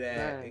say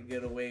that and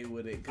get away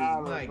with it.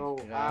 I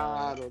don't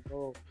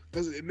know.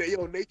 Because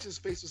Nature's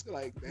face was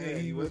like, man, yeah,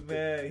 he was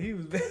mad. He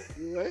was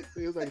mad.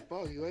 He was like,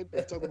 fuck, you ain't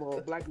talking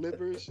about black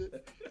liver and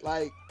shit.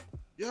 Like,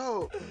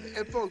 yo,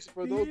 and folks,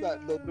 for those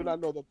that do not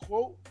know, the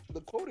quote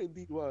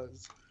indeed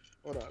was,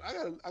 hold on, I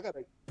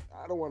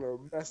don't want to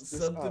mess this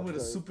up. Something with a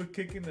super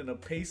kicking and a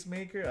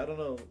pacemaker? I don't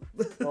know.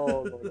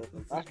 No,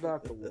 that's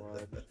not the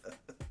one.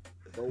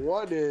 The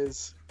one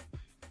is,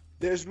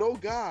 there's no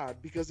God,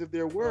 because if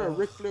there were,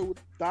 Ric Flair would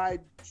have died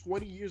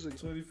 20 years ago.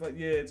 20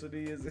 years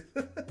ago.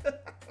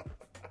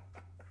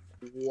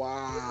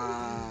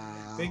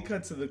 Wow. They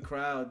cut to the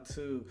crowd,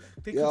 too.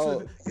 They cut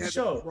to the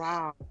show.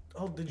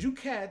 Oh, did you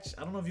catch?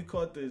 I don't know if you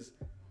caught this,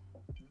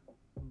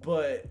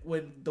 but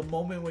the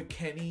moment when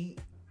Kenny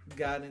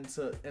got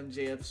into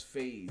MJF's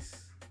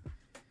face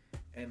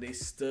and they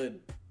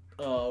stood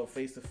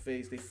face to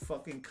face, they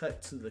fucking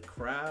cut to the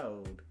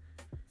crowd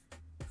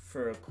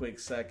for a quick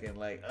second.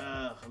 Like,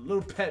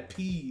 little pet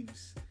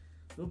peeves.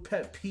 You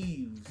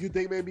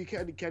think maybe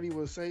Kenny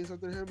was saying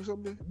something to him or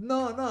something?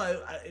 No.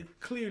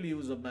 Clearly it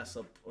was a mess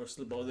up or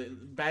slip. Or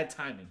bad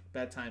timing.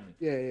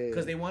 Yeah.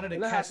 Because they wanted to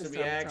catch the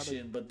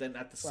reaction, but then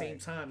at the same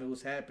time it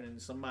was happening.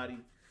 Somebody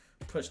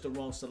pushed the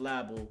wrong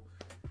syllable.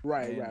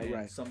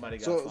 Right. Somebody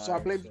got fired. So I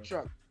blame the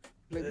truck.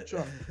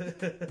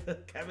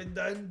 Kevin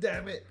Dunn,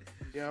 damn it.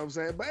 You know what I'm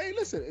saying? But hey,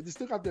 listen, they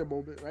still got their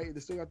moment, right?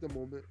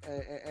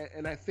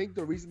 And I think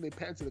the reason they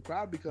panned to the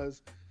crowd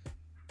because.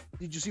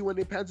 Did you see when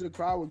they panned to the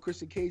crowd when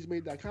Christian Cage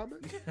made that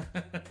comment?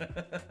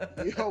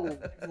 Yo,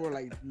 people were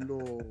like,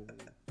 no.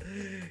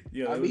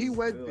 Yo, I mean, he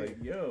went there.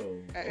 Like, yo,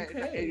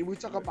 okay. And we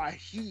talk about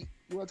heat.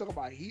 You want to talk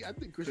about heat? I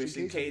think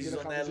Christian Cage is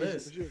on that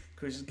list. Sure.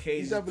 Christian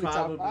Cage he's is probably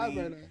top 5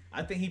 right now.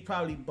 I think he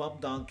probably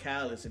bumped on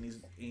Callis, and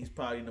he's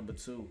probably number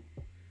 2.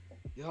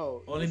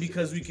 Yo, only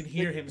because we can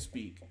hear him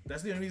speak.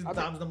 That's the only reason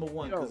Dom's number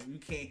 1, because we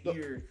can't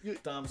hear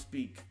Dom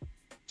speak.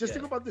 Just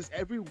think about this.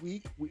 Every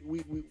week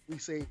we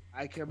say,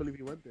 I can't believe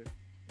he went there.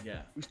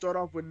 Yeah. We start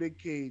off with Nick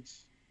Cage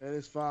and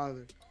his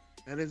father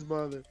and his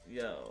mother.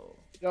 Yo,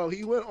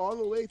 he went all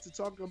the way to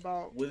talking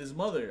about with his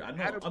mother. I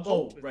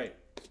know. Right,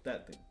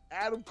 that thing.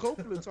 Adam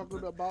Copeland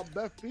talking about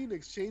Beth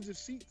Phoenix, change of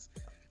seats,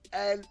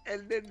 and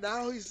then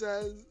now he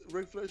says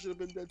Ric Flair should have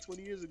been dead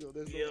 20 years ago.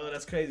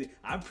 That's crazy.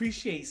 I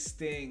appreciate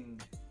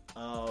Sting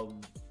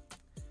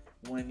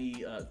when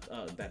he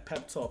that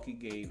pep talk he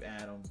gave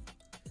Adam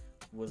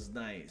was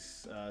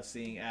nice.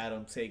 Seeing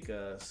Adam take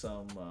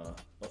some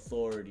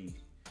authority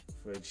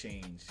for a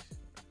change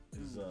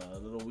is a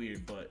little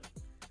weird, but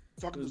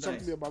talk to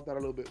me about that a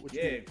little bit.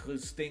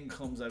 Because Sting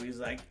comes up, he's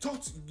like,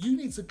 you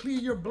need to clear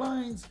your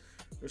blinds,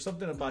 or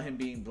something about him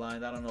being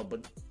blind. I don't know,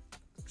 but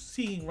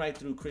seeing right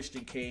through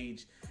Christian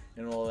Cage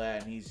and all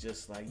that, and he's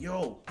just like,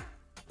 yo,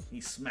 he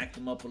smacked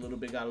him up a little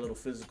bit, got a little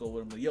physical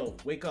with him. Like, yo,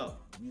 wake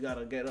up, you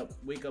gotta get up,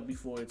 wake up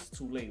before it's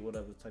too late,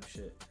 whatever type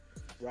shit.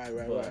 Right.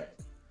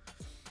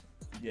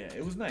 Yeah,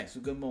 it was nice, a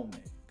good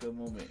moment.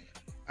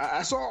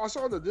 I saw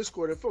on the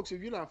Discord, and folks,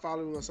 if you're not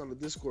following us on the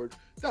Discord,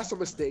 that's a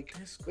mistake.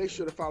 Make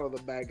sure to follow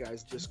the Bad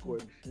Guys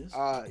Discord.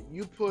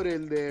 You put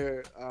in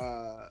there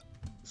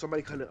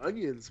somebody cutting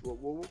onions.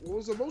 What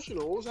was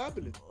emotional? What was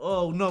happening?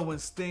 Oh no, when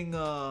Sting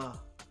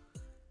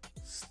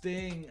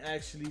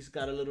actually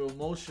got a little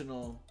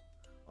emotional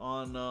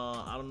on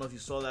I don't know if you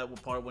saw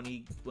that part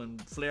when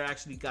Flair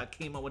actually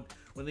came out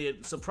when they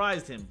had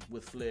surprised him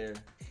with Flair.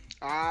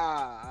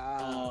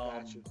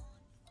 Gotcha.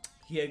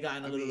 He had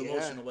gotten a little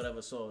emotional,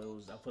 whatever. So it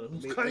was. I put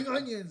who's cutting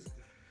onions.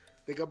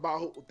 Think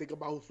about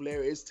who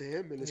Flair is to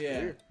him in his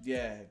career.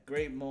 Yeah,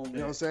 great moment. You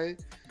know what I'm saying?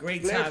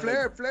 Great time.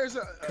 Flair's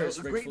a Flair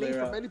great name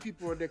for many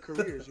people in their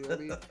careers. You know what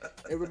I mean?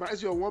 It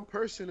reminds you of one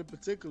person in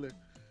particular.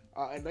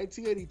 In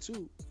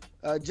 1982,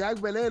 Jack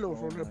Veneno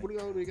from República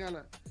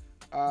Dominicana.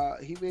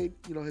 He made,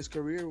 his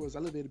career was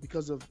elevated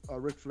because of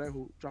Ric Flair,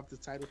 who dropped the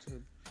title to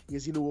him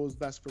because he knew what was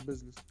best for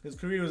business. His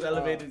career was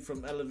elevated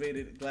from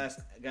Elevated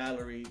Glass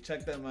Gallery.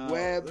 Check them out.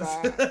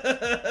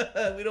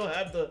 We don't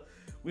have the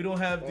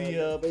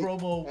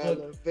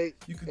promo, but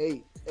you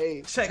can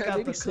check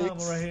out the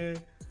comment right here.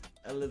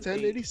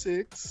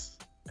 1086.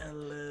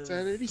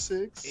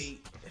 1086.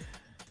 8.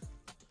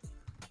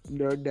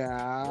 No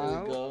doubt.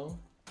 There we go.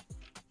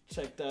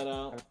 Check that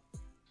out.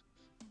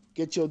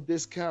 Get your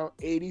discount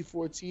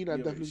 8014. I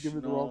definitely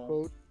giving the wrong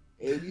code.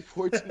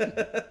 8014.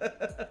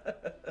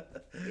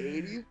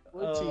 8014.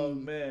 Oh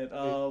man.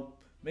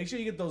 Make sure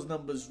you get those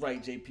numbers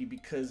right, JP,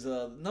 because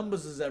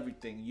numbers is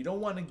everything. You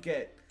don't want to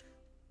get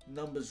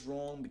numbers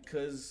wrong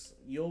because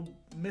you'll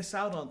miss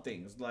out on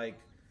things like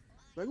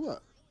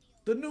what?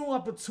 the new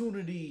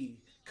opportunity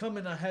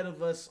coming ahead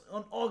of us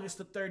on August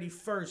the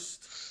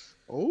 31st.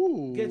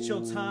 Oh. Get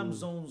your time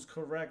zones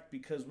correct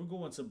because we're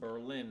going to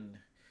Berlin.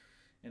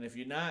 And if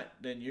you're not,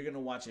 then you're going to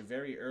watch it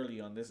very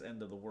early on this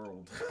end of the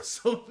world.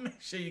 So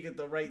make sure you get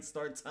the right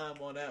start time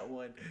on that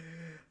one.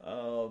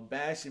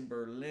 Bash in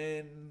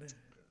Berlin.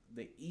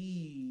 The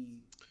E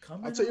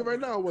coming I'll tell you right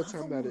now what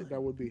come time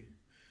that would be.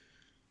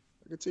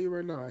 I can tell you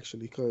right now,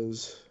 actually,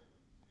 because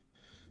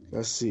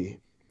let's see.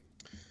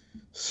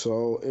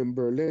 So in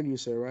Berlin, you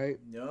say, right?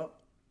 Yep.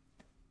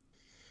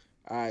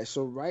 All right.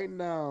 So right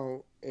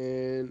now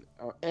in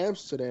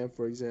Amsterdam,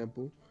 for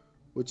example,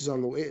 which is on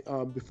the way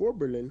before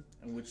Berlin,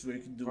 and which we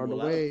can do a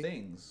lot of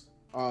things.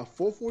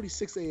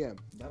 4:46 a.m.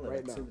 A lot of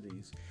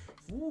activities.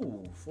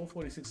 Ooh,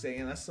 4:46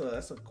 a.m.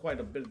 That's a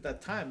quite a bit of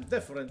that time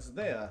difference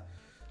there.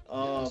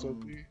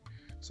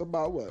 So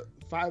about what?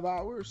 5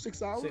 hours?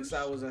 6 hours? 6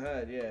 hours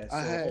ahead, yeah. So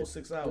ahead. A whole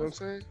 6 hours. You know what I'm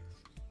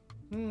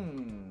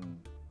saying?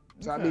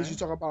 So that Okay. means you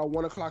talk about a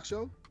 1 o'clock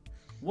show?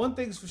 One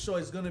thing's for sure,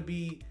 it's gonna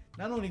be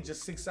not only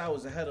just 6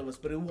 hours ahead of us,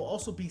 but it will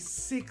also be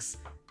 6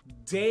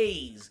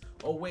 days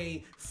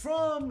away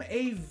from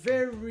a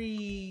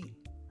very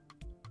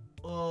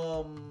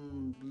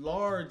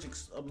large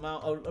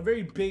amount, a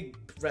very big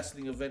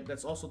wrestling event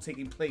that's also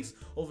taking place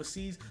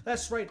overseas.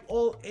 That's right,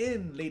 All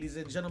In, ladies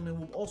and gentlemen,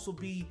 will also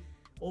be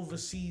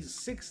overseas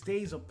 6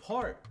 days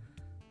apart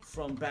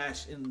from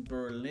Bash in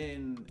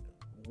Berlin.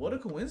 What a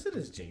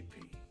coincidence,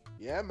 JP.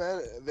 Yeah,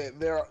 man,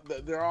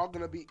 they're all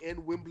gonna be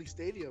in Wembley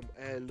Stadium,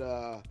 and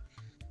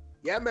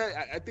yeah, man,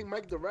 I think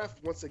Mike the Ref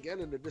once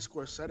again in the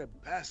Discord said it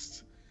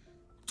best.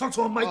 Talk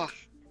to him,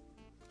 Mike.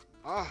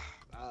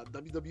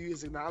 WWE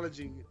is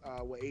acknowledging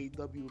what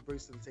AEW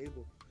brings to the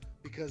table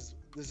because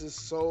this is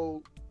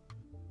so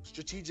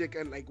strategic,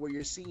 and like what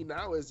you're seeing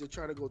now is they're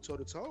trying to go toe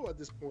to toe at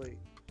this point.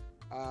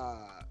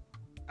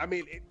 I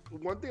mean,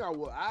 one thing I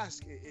will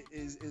ask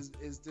is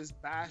this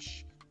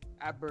Bash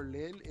at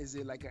Berlin, is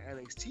it like an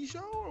NXT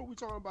show, or are we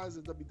talking about as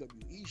a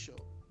WWE show?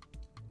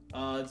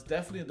 It's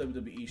definitely a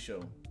WWE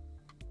show.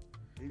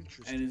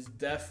 Interesting. And it's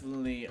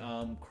definitely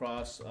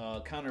cross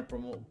counter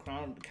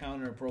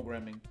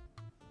programming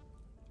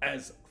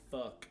as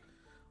fuck.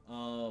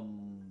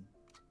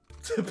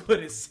 To put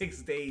it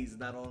 6 days,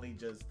 not only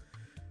just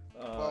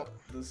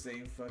the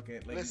same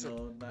fucking like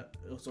listen, not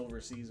it's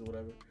overseas or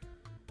whatever.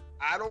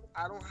 I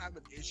don't have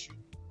an issue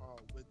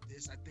with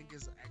this. I think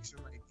it's an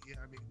excellent idea.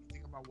 I mean, if you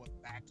think about what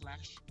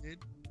Backlash did,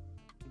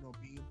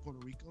 being in Puerto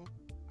Rico,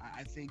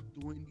 I think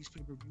doing these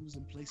pay-per-views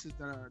in places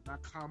that are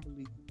not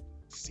commonly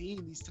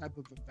seeing these type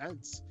of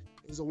events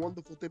is a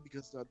wonderful thing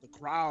because the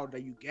crowd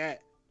that you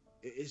get,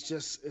 it's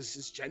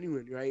just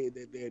genuine, right?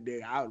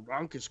 They're out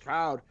raucous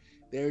crowd.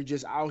 They're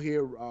just out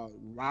here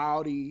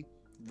rowdy,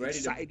 ready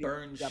excited, to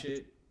burn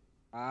shit.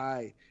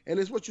 Aye, and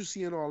it's what you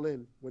see in All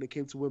In when it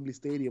came to Wembley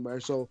Stadium,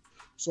 right? So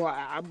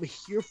I'm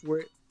here for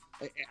it.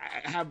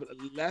 I have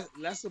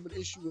less of an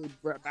issue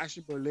with Bash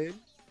in Berlin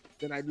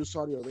than I do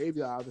Saudi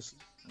Arabia, obviously.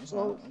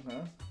 So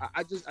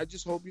I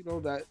just hope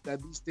that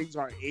these things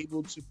are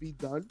able to be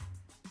done,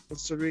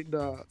 considering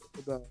the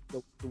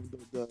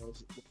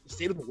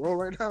state of the world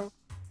right now,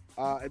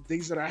 and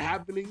things that are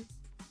happening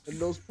in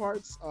those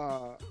parts,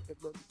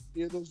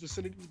 in those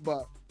vicinities.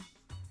 But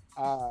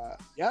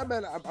yeah,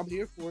 man, I'm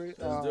here for it.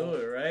 Let's do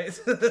it, right?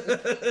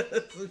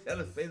 We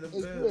gotta pay the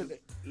bills.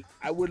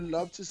 I would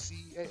love to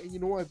see, and you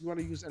know what? If you want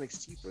to use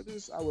NXT for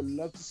this, I would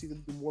love to see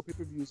them do more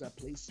pay-per-views at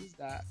places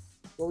that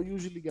don't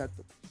usually get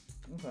them.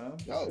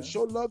 Okay.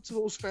 Show love to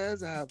those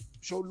fans that have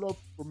showed love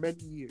for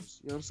many years.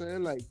 You know what I'm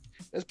saying? Like,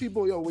 there's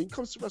people, when it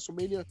comes to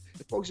WrestleMania,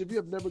 and folks, if you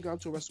have never gone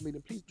to a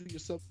WrestleMania, please do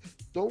yourself.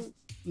 Don't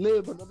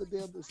live another day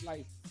of this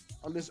life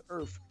on this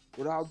earth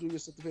without doing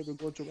yourself the favor and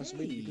going to a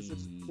WrestleMania because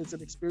it's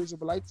an experience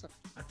of a lifetime.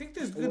 I think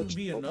there's going to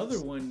be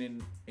another one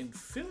in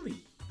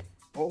Philly.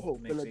 Oh,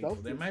 Philadelphia. April.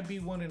 There might be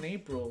one in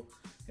April,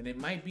 and it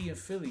might be in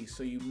Philly,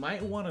 so you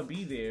might want to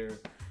be there.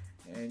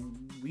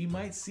 And we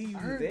might see you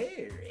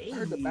there. I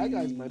heard the bad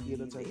guys might be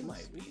in attendance. They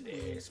might be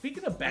there.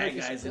 Speaking of bad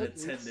guys in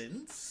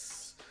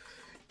attendance,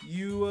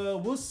 you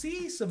will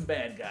see some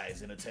bad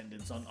guys in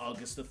attendance on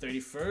August the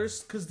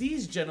 31st, because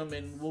these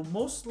gentlemen will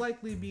most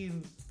likely be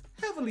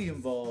heavily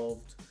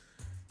involved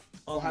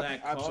on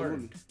that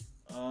card.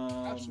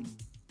 Absolutely.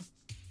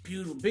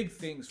 Beautiful, big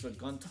things for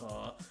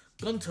Gunter.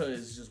 Gunter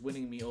is just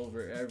winning me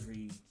over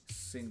every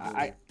single.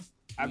 I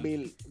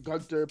mean,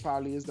 Gunter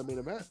probably is the main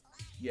event.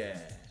 Yeah.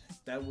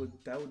 That would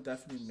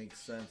definitely make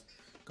sense.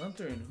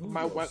 Gunther and who?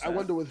 I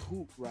wonder with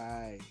who,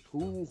 right?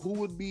 Who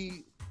would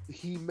be?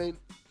 He meant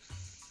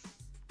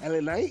LA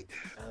Knight.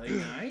 LA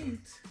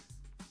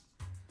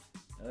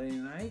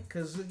Knight,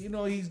 because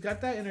he's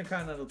got that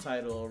Intercontinental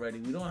title already.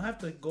 We don't have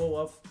to go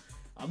off.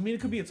 I mean, it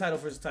could be a title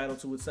versus title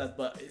too with Seth,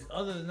 but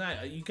other than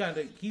that,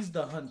 he's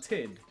the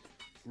hunted.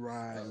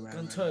 Right.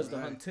 Gunter is the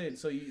hunted.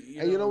 So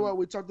you know what?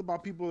 We talked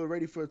about people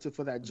ready for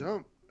that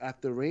jump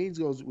after Reigns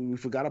goes. We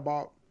forgot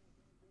about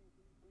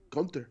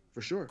Gunther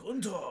for sure.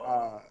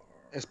 Gunther.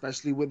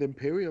 Especially with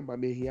Imperium. I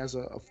mean, he has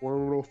a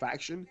formidable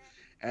faction,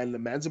 and the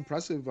man's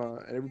impressive. And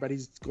everybody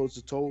goes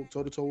to toe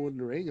to toe in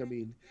the ring. I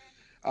mean,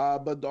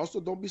 but also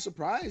don't be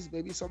surprised.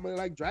 Maybe somebody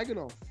like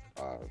Dragunov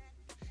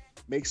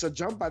makes a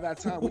jump by that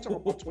time. We're talking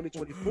about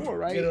 2024,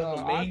 right? Get on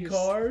the main August.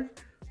 card.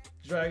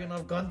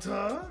 Dragunov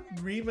Gunther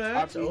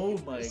rematch. I mean, oh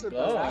my listen,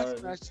 god! The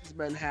last match these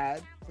men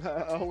had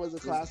was a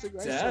classic,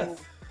 right? Death.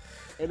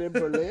 So, and in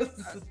Berlin,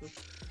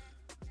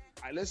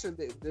 I listen.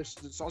 The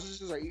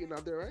sausages are eating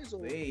out there, right?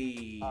 So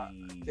Hey.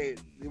 they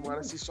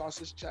want to see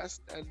sausage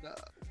chest, and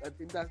I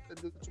think that's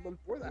the one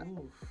for that.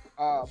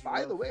 Oof.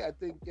 By the way, I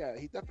think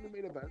he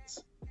definitely made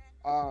events.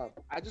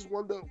 I just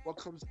wonder what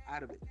comes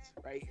out of it,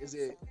 right? Is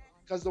it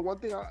because the one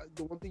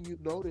thing you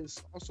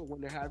notice also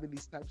when they're having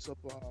these types of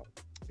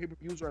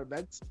pay-per-views or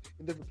events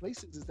in different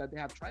places is that they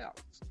have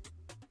tryouts.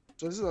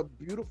 So this is a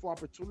beautiful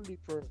opportunity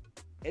for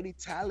any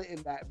talent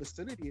in that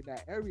vicinity, in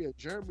that area,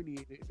 Germany,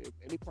 in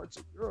any parts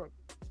of Europe,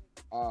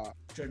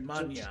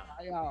 Germania.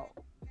 to try out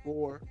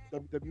for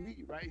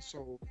WWE, right?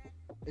 So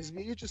it's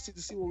really interesting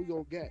to see what we're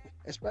gonna get,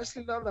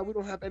 especially now that we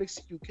don't have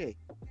NXT UK.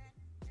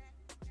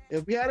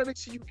 If we had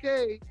NXT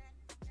UK,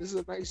 this is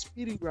a nice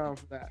speeding ground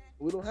for that.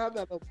 But we don't have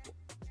that up.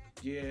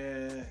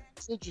 Yeah.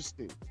 It's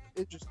interesting.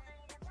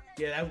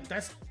 Yeah,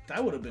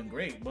 that would have been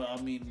great. But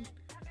I mean,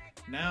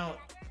 now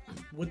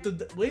with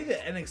the way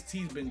that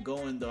NXT's been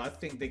going, though, I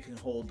think they can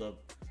hold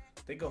up.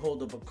 They could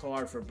hold up a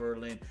card for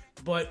Berlin.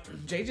 But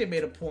JJ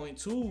made a point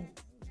too.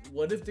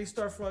 What if they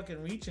start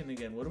fucking reaching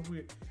again? What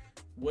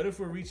if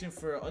we're reaching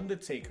for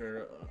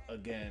Undertaker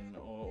again,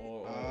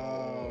 or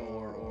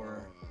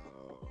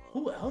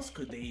who else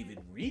could they even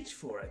reach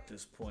for at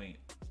this point?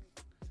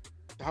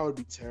 That would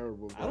be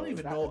terrible, bro. I don't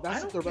even know. I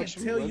can't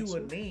tell you a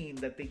name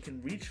that they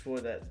can reach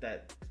for that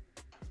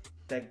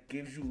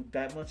gives you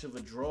that much of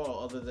a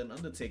draw other than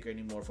Undertaker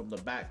anymore from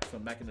back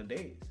in the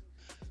days.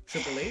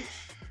 Triple H.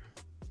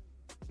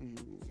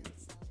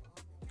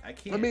 I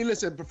can't. I mean,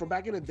 listen, but from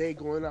back in the day,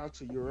 going out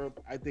to Europe,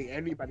 I think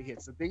anybody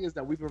hits. The thing is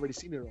that we've already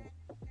seen it all.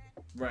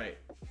 Right.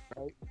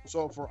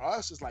 So for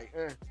us, it's like,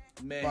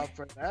 Meh. But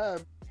for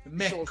them,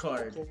 Meh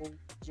card.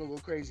 It's gonna go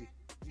crazy.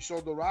 You show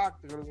The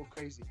Rock, they're gonna go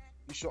crazy.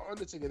 You show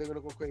Undertaker, they're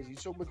gonna go crazy. You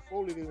show Mick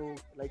Foley, they're gonna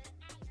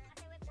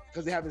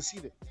because they haven't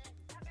seen it,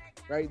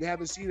 right? They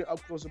haven't seen it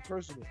up close and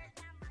personal,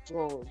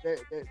 so they're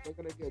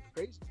gonna get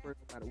crazy for it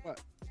no matter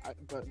what.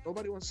 But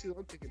nobody wants to see the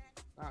Undertaker.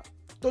 Stop.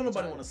 Don't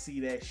nobody want to see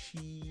that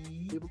shit.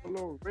 Leave him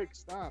alone, Rick.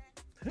 Stop.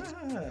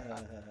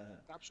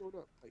 Stop showing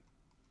up.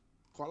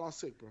 Call out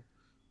sick, bro.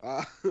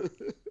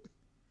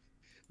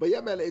 But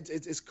yeah, man,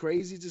 it's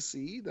crazy to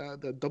see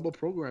the double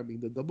programming,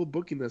 the double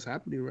booking that's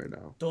happening right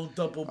now. Don't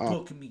double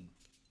book me.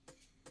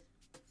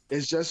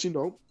 It's just,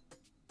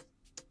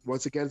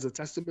 once again, it's a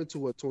testament to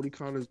what Tony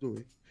Khan is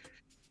doing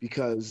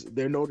because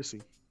they're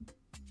noticing.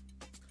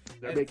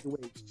 They're making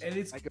waves. And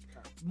it's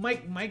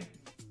Mike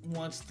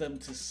wants them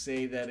to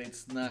say that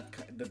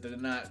that they're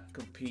not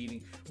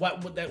competing.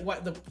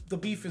 The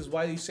beef is,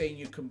 why are you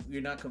saying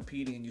you're not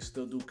competing and you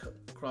still do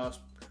cross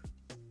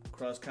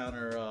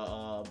counter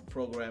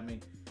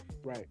programming?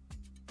 Right.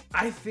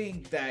 I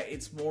think that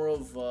it's more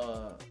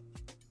of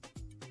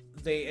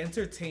they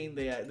entertained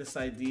this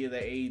idea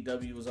that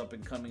AEW was up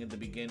and coming at the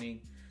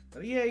beginning.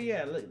 But yeah,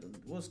 it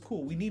was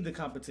cool. We need the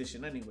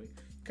competition anyway.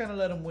 Kind of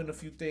let them win a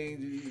few things.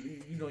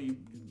 You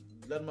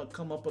let them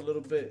come up a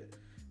little bit,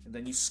 and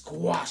then you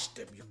squash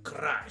them. You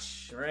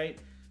crush, right?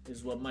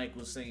 Is what Mike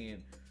was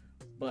saying.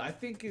 But I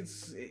think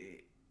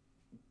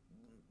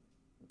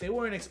they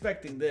weren't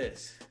expecting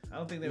this. I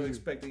don't think they were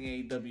expecting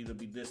AEW to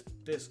be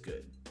this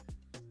good.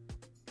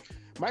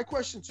 My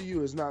question to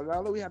you is now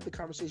that we have the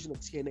conversation of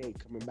TNA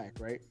coming back,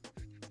 right?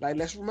 Like,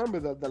 let's remember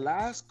the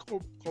last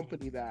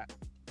company that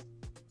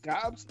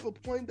got up to the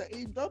point that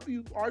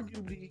AEW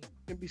arguably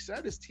can be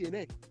said is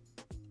TNA.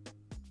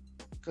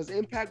 Because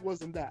Impact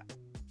wasn't that.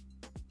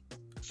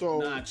 So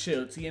Nah,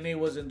 chill. TNA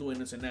wasn't doing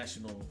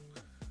international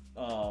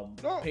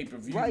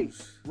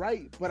pay-per-views.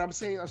 Right. But I'm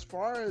saying as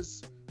far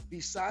as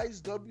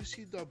besides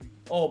WCW.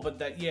 Oh, but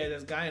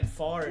there's guy in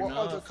far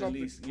enough at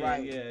least. Yeah,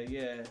 right.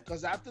 yeah.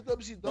 Because after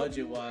WCW,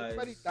 budget-wise,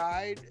 everybody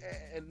died,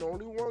 and the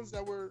only ones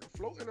that were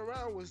floating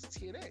around was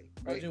TNA. Right?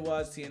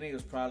 Budget-wise, TNA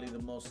was probably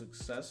the most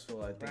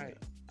successful, I think. Right.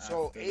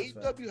 So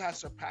AEW has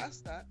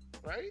surpassed that,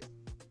 right?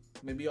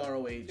 Maybe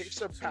ROH.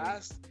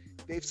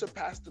 They've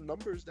surpassed the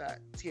numbers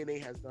that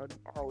TNA has done,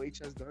 ROH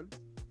has done.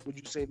 Would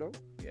you say no?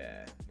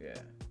 Yeah.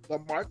 The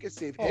markets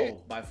they've hit.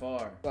 Oh, by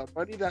far. The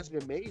money that's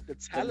been made, the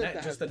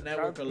talent just the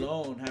network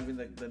alone, having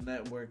the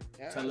network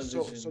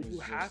television. So you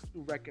have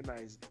to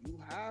recognize it. You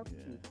have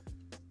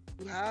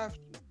to.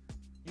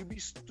 You'd be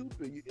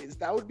stupid.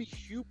 That would be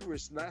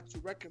hubris not to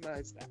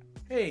recognize that.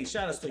 Hey,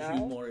 shout out to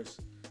Hugh Morris.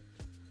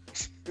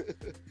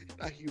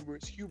 Not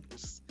humorous,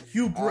 hubris.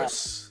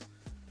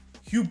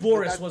 Hugh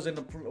Boris wasn't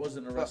a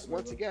wrestler. But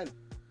once again,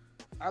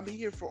 I'm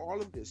here for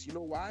all of this. You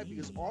know why?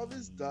 Because all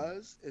this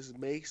does is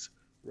makes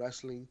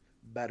wrestling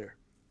better.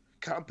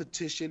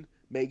 Competition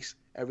makes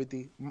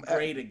everything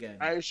great again.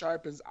 Iron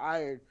sharpens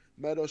iron,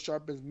 metal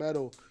sharpens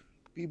metal.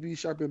 PB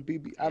sharp and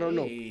PB. I don't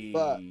know,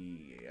 but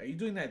Are you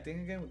doing that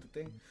thing again with the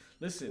thing?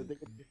 Listen,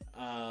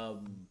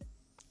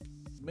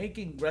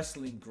 making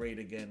wrestling great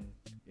again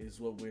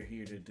is what we're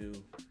here to do.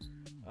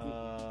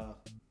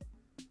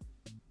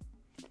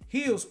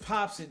 Heels,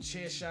 pops, and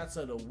chair shots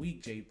of the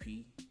week,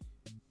 JP.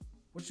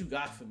 What you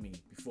got for me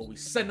before we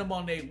send them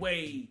on their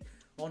way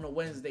on a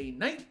Wednesday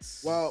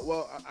nights?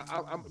 Well,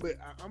 I'm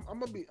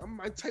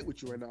tight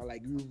with you right now.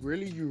 Like, you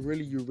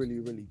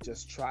really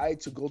just try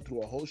to go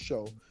through a whole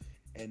show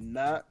and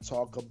not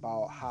talk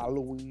about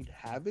Halloween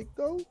Havoc,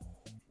 though.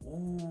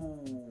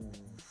 Ooh,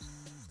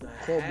 the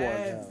Come on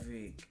Havoc.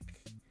 now.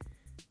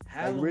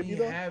 Halloween Like,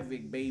 really,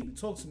 Havoc, baby.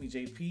 Talk to me,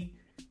 JP.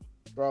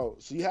 Bro,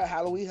 so you had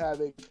Halloween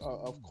Havoc,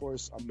 of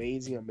course,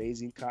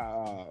 amazing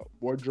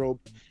wardrobe.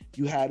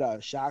 You had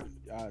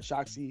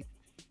Shoxy,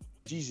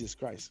 Jesus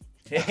Christ.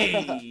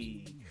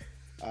 Hey.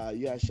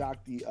 You had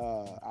Shakti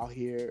out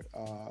here,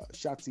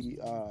 Shakti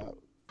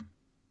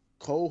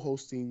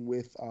co-hosting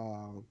with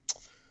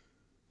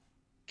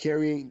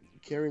carrying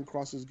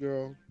Cross's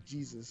girl,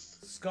 Jesus.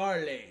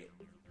 Scarlet.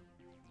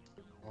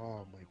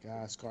 Oh my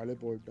God, Scarlet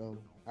Bordeaux.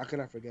 How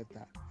can I forget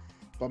that?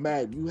 But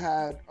man, you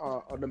had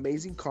an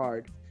amazing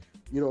card.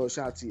 You know,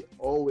 Shotzi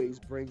always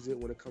brings it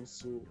when it comes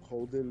to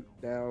holding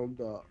down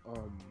the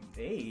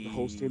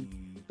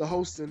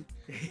hosting.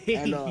 Hey.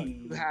 And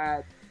you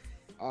had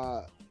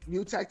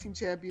new tag team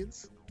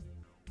champions,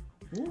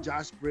 Ooh.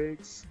 Josh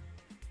Briggs,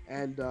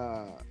 and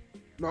no,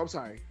 I'm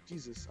sorry,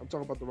 Jesus, I'm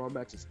talking about the wrong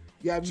matches.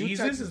 You have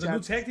Jesus is the new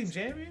tag team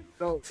champion?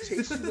 No,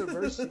 Chase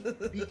University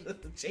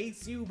beat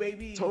Chase you,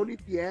 baby. Tony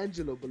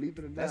D'Angelo, believe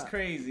it or not. That's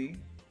crazy.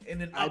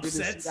 In an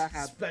upset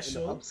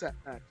special. In an upset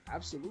match,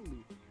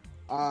 absolutely.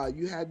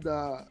 You had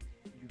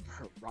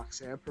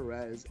Roxanne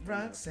Perez.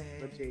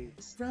 Roxanne.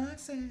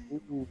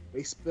 Ooh,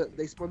 they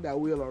spun that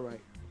wheel all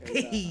right.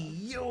 And,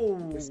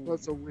 yo. They spun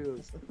some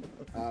wheels.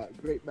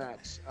 Great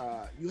match.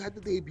 You had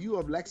the debut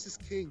of Lexis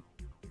King.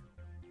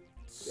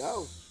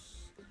 Yo.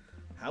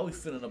 How we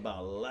feeling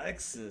about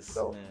Lexis,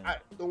 So, man?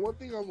 the one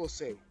thing I will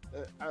say,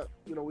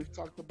 we've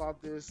talked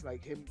about this,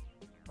 like him,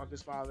 about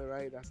his father,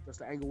 right? That's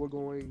the angle we're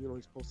going. You know,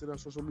 he's posted on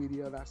social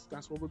media.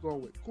 That's what we're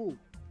going with. Cool.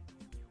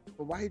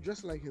 But why he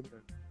dressed like him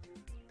then?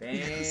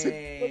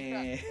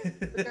 Damn.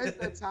 The guy's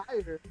that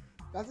tired.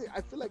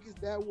 I feel like his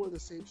dad wore the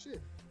same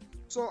shit.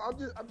 So I'm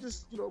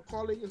just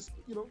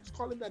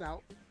calling that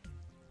out.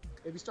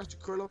 If he starts to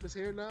curl up his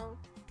hair now,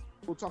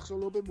 we'll talk a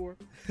little bit more.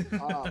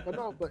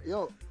 But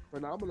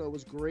phenomenal. It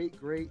was great.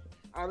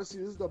 Honestly,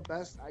 this is the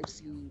best I've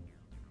seen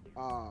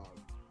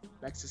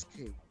Lexis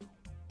King,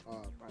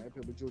 Brian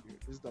Pillman Jr.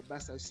 This is the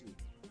best I've seen.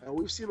 And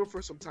we've seen him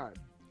for some time.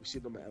 We've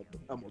seen him at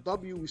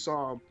MLW. We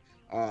saw him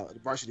the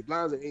Varsity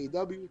Blondes at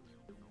AEW.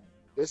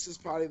 This is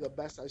probably the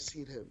best I've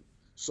seen him.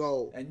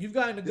 So, and you've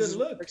gotten a good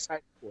look. We're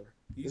excited for.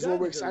 This is what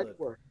we're excited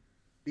for,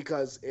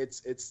 because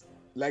it's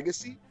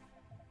legacy,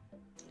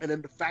 and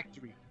then the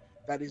factory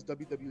that is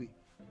WWE.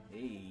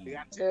 Hey. They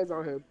got hands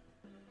on him.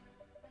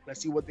 Let's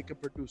see what they can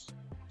produce.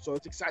 So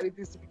it's exciting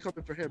things to be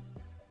coming for him.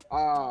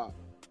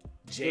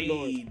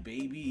 Jade,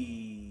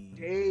 baby.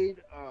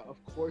 Jade,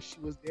 of course, she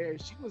was there.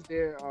 She was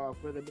there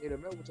for the main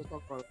event, which I'll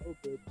talk about a little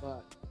bit,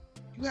 but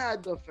you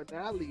had the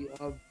finale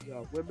of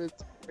the women's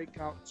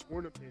breakout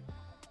tournament,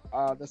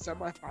 the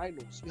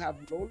semifinals. You have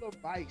Lola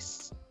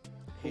Vice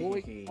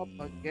going up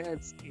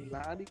against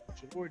Keilani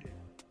Jordan.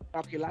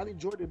 Now, Keilani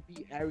Jordan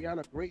beat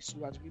Ariana Grace,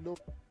 who, as we know,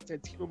 is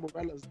Santino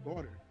Morella's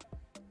daughter.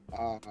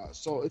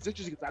 So it's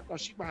interesting because I thought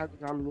she might have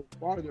gone a little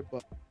farther,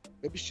 but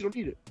maybe she don't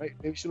need it, right?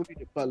 Maybe she don't need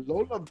it. But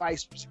Lola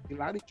Vice versus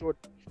Keilani Jordan.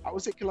 I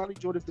would say Keilani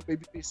Jordan is the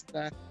babyface in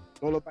that.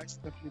 Lola Vice is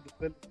definitely the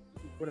villain.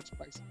 Jordan's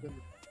Vice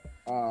villain.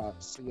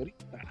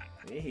 Señorita.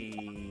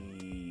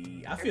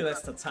 Hey, I feel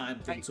that's the time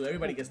thing too.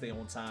 Everybody gets their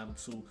own time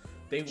too.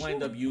 They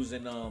wind up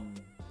using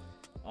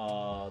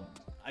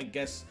I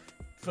guess,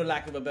 for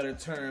lack of a better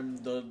term,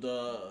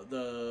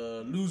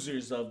 the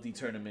losers of the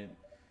tournament.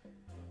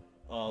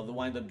 They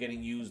wind up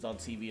getting used on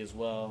TV as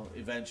well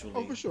eventually.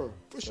 Oh, for sure,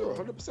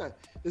 100%.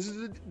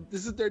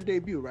 This is their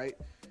debut, right?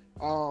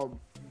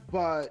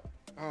 But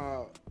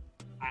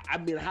I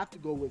mean, I have to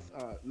go with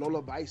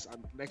Lola Vice.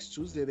 Next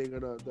Tuesday, they're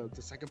gonna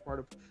the second part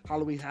of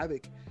Halloween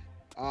Havoc.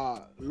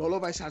 Lola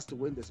Vice has to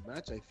win this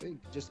match, I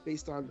think, just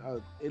based on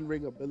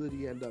in-ring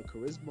ability and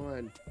charisma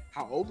and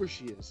how over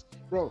she is.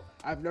 Bro,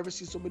 I've never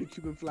seen so many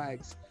Cuban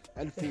flags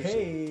and Full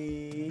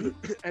Sail.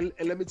 and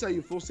let me tell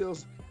you, Full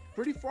Sail's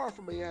pretty far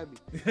from Miami.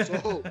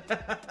 So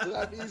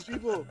that means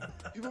people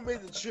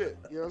made the trip.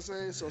 You know what I'm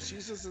saying? So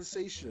she's a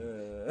sensation.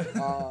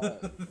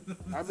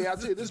 I mean, I'll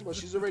tell you this much.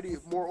 She's already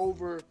more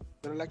over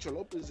than Elektra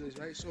Lopez is,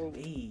 right? So,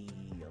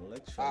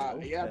 Elektra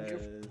Lopez. Yeah, I'm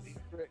here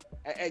for it.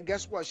 And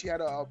guess what? She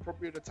had an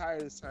appropriate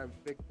attire this time.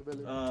 Vic the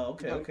villain.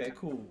 Okay,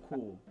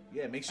 cool.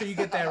 Yeah, make sure you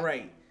get that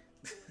right.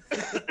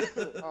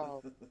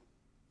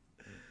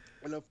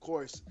 And of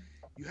course,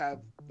 you have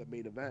the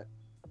main event.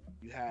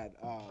 You had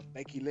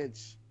Becky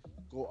Lynch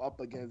go up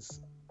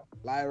against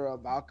Lyra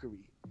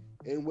Valkyrie,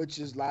 in which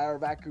is Lyra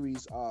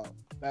Valkyrie's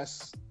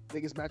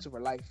biggest match of her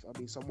life. I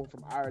mean, someone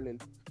from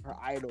Ireland, her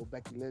idol,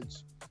 Becky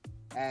Lynch,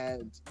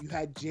 and you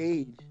had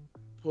Jade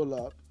pull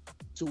up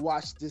to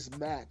watch this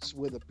match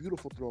with a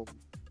beautiful throne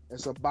and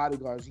some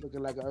bodyguards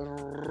looking like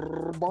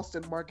a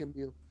Boston Market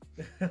meal.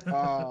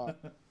 Uh,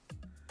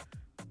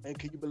 and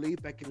can you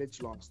believe Becky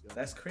Lynch lost? Yo?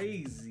 That's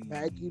crazy.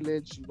 Becky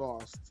Lynch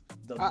lost.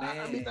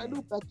 I mean, I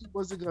knew Becky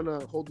wasn't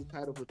gonna hold the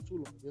title for too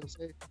long. You know what I'm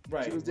saying?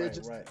 Right. She was there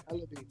right. to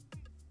elevate.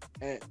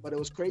 But it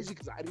was crazy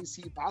because I didn't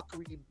see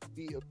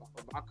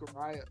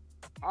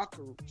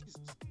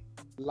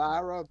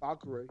Lara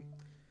Valkyrie,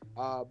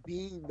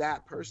 being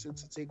that person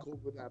to take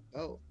over that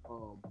belt.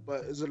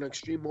 But it's an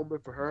extreme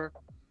moment for her,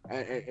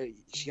 and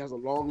she has a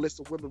long list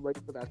of women ready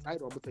for that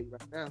title. I'm gonna tell you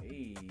right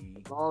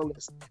now, long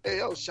list. Hey,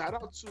 yo, shout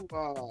out to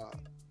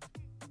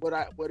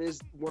what is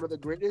one of the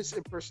greatest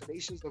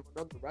impersonations of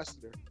another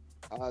wrestler,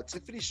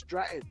 Tiffany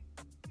Stratton.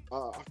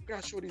 I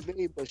forgot Shorty's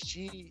name, but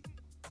she.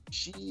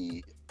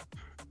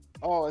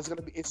 Oh,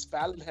 it's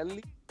Fallon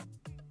Henley.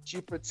 She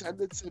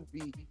pretended to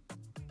be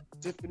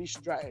Tiffany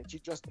Stratton. She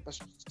dressed up as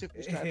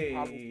Tiffany Stratton,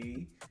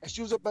 probably. And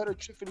she was a better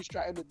Tiffany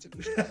Stratton than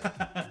Tiffany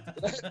Stratton.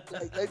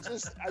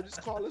 I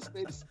just call it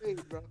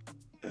spade, bro.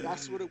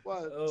 That's what it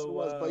was.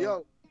 Wow. But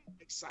yo,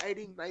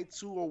 exciting night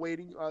 2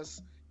 awaiting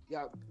us.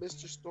 Yeah,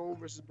 Mr. Stone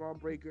versus Braun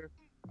Breaker.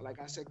 Like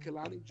I said,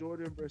 Kelani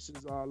Jordan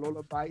versus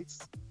Lola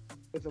Bites,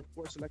 with of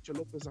course Electra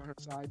Lopez on her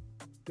side.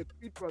 The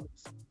Creed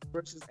Brothers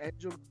versus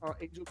Angel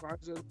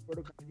Garza and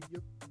Roberto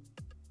Carrillo.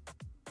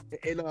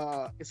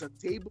 And it's a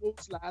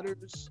tables,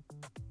 ladders,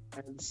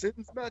 and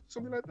sins match,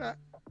 something like that.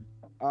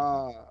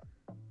 A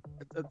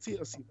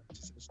TLC match,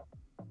 essentially.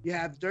 You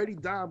have Dirty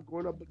Dom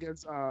going up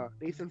against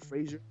Nathan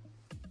Frazier.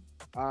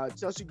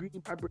 Chelsea Green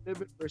and Piper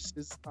Niven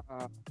versus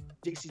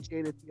JC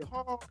Jane and Thea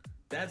Hall.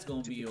 That's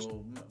gonna be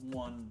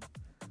one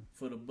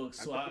for the books.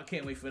 So I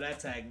can't wait for that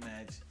tag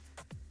match.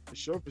 For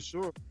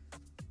sure.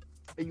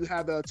 And you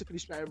have Tiffany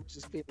Stratton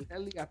versus Caitlin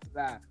Henley after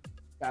that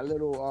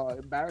little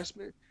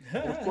embarrassment.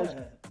 And of course,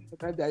 the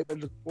event that I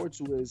look forward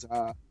to is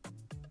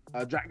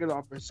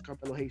Dragunov versus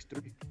Carmelo Hayes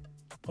 3.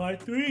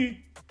 Part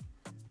 3.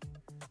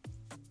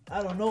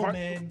 I don't know,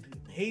 man.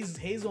 Hayes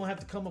gonna have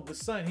to come up with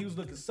something. He was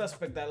looking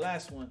suspect that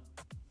last one.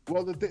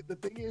 Well, the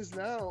thing is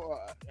now,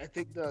 I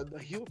think the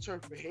heel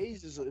turn for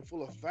Hayes is in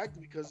full effect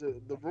because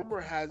the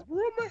rumor has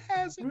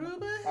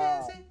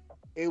it.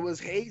 It was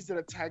Hayes that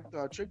attacked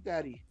Trick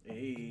Daddy,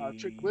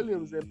 Trick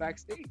Williams, there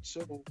backstage.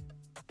 So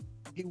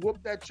he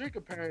whooped that trick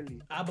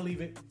apparently. I believe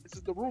it. This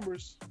is the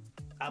rumors.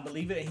 I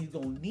believe it, and he's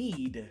gonna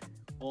need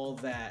all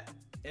that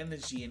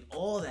energy and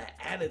all that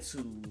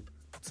attitude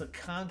to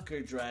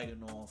conquer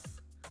Dragunov,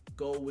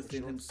 go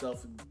within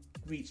himself and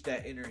reach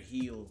that inner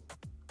heel.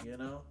 You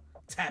know,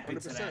 tap 100%.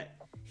 Into that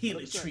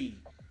healer tree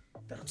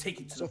that'll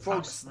take you to the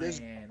promised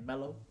land,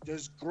 Mello.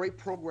 There's great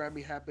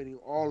programming happening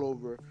all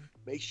over.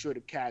 Make sure to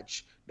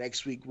catch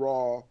next week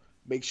Raw.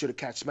 Make sure to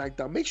catch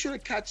SmackDown. Make sure to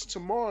catch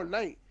tomorrow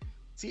night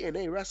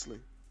TNA Wrestling.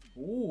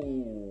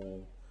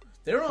 Ooh,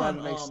 they're on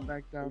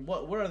SmackDown.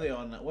 Where are they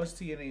on now? What's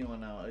TNA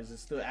on now? Is it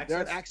still Access? They're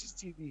on Access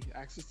TV.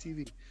 Access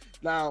TV.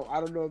 Now I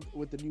don't know if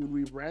with the new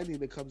rebranding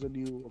there comes a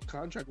new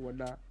contract or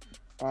whatnot.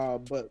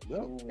 But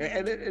no,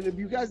 and if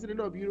you guys didn't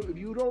know, if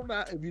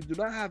you do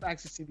not have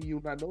Access TV, you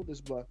will not know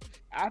this. But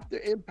after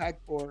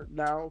Impact or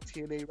now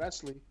TNA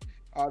Wrestling,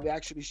 they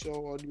actually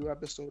show a new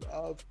episode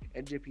of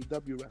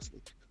NJPW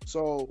Wrestling.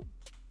 So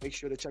make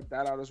sure to check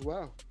that out as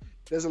well.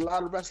 There's a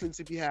lot of wrestling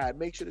to be had.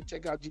 Make sure to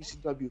check out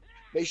GCW.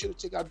 Make sure to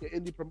check out the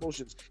indie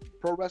promotions.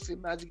 Pro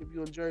Wrestling Magic if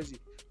you're in Jersey.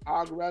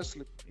 Hog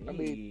Wrestling. I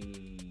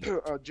mean,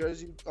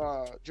 Jersey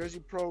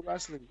Pro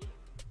Wrestling.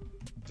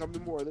 Tell me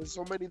more. There's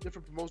so many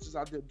different promotions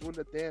out there doing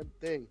the damn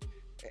thing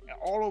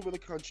all over the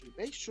country.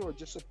 Make sure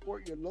just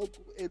support your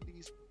local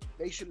indies.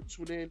 Make sure to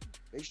tune in.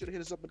 Make sure to hit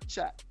us up in the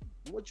chat.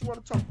 What you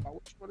want to talk about?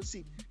 What you want to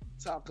see?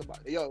 Talk about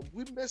it. Yo, if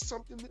we missed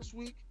something this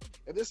week,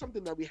 if there's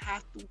something that we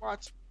have to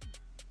watch,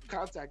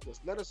 contact us.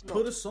 Let us know.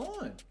 Put us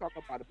on. Talk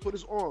about it. Put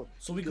us on.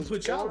 So we can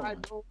put y'all on. All I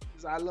know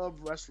is I love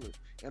wrestling,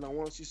 and I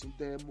want to see some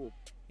damn move.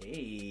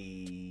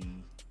 Hey,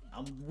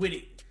 I'm with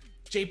it.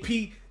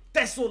 JP,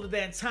 that's all the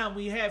damn time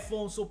we have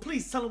for them. So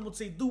please tell them what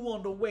they do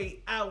on the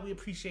way out. We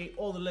appreciate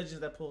all the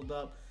legends that pulled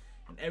up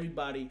and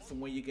everybody from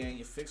where you're getting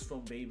your fix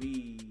from,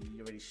 baby.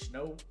 You ready,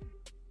 Snow?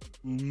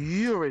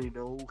 You already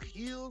know.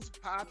 Heels,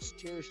 pops,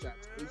 chair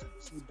shots. Please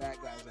see bad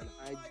guys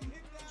on IG,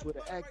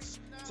 Twitter X,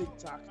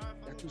 TikTok.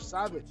 That you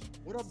sabe.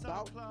 What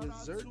about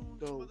dessert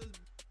though?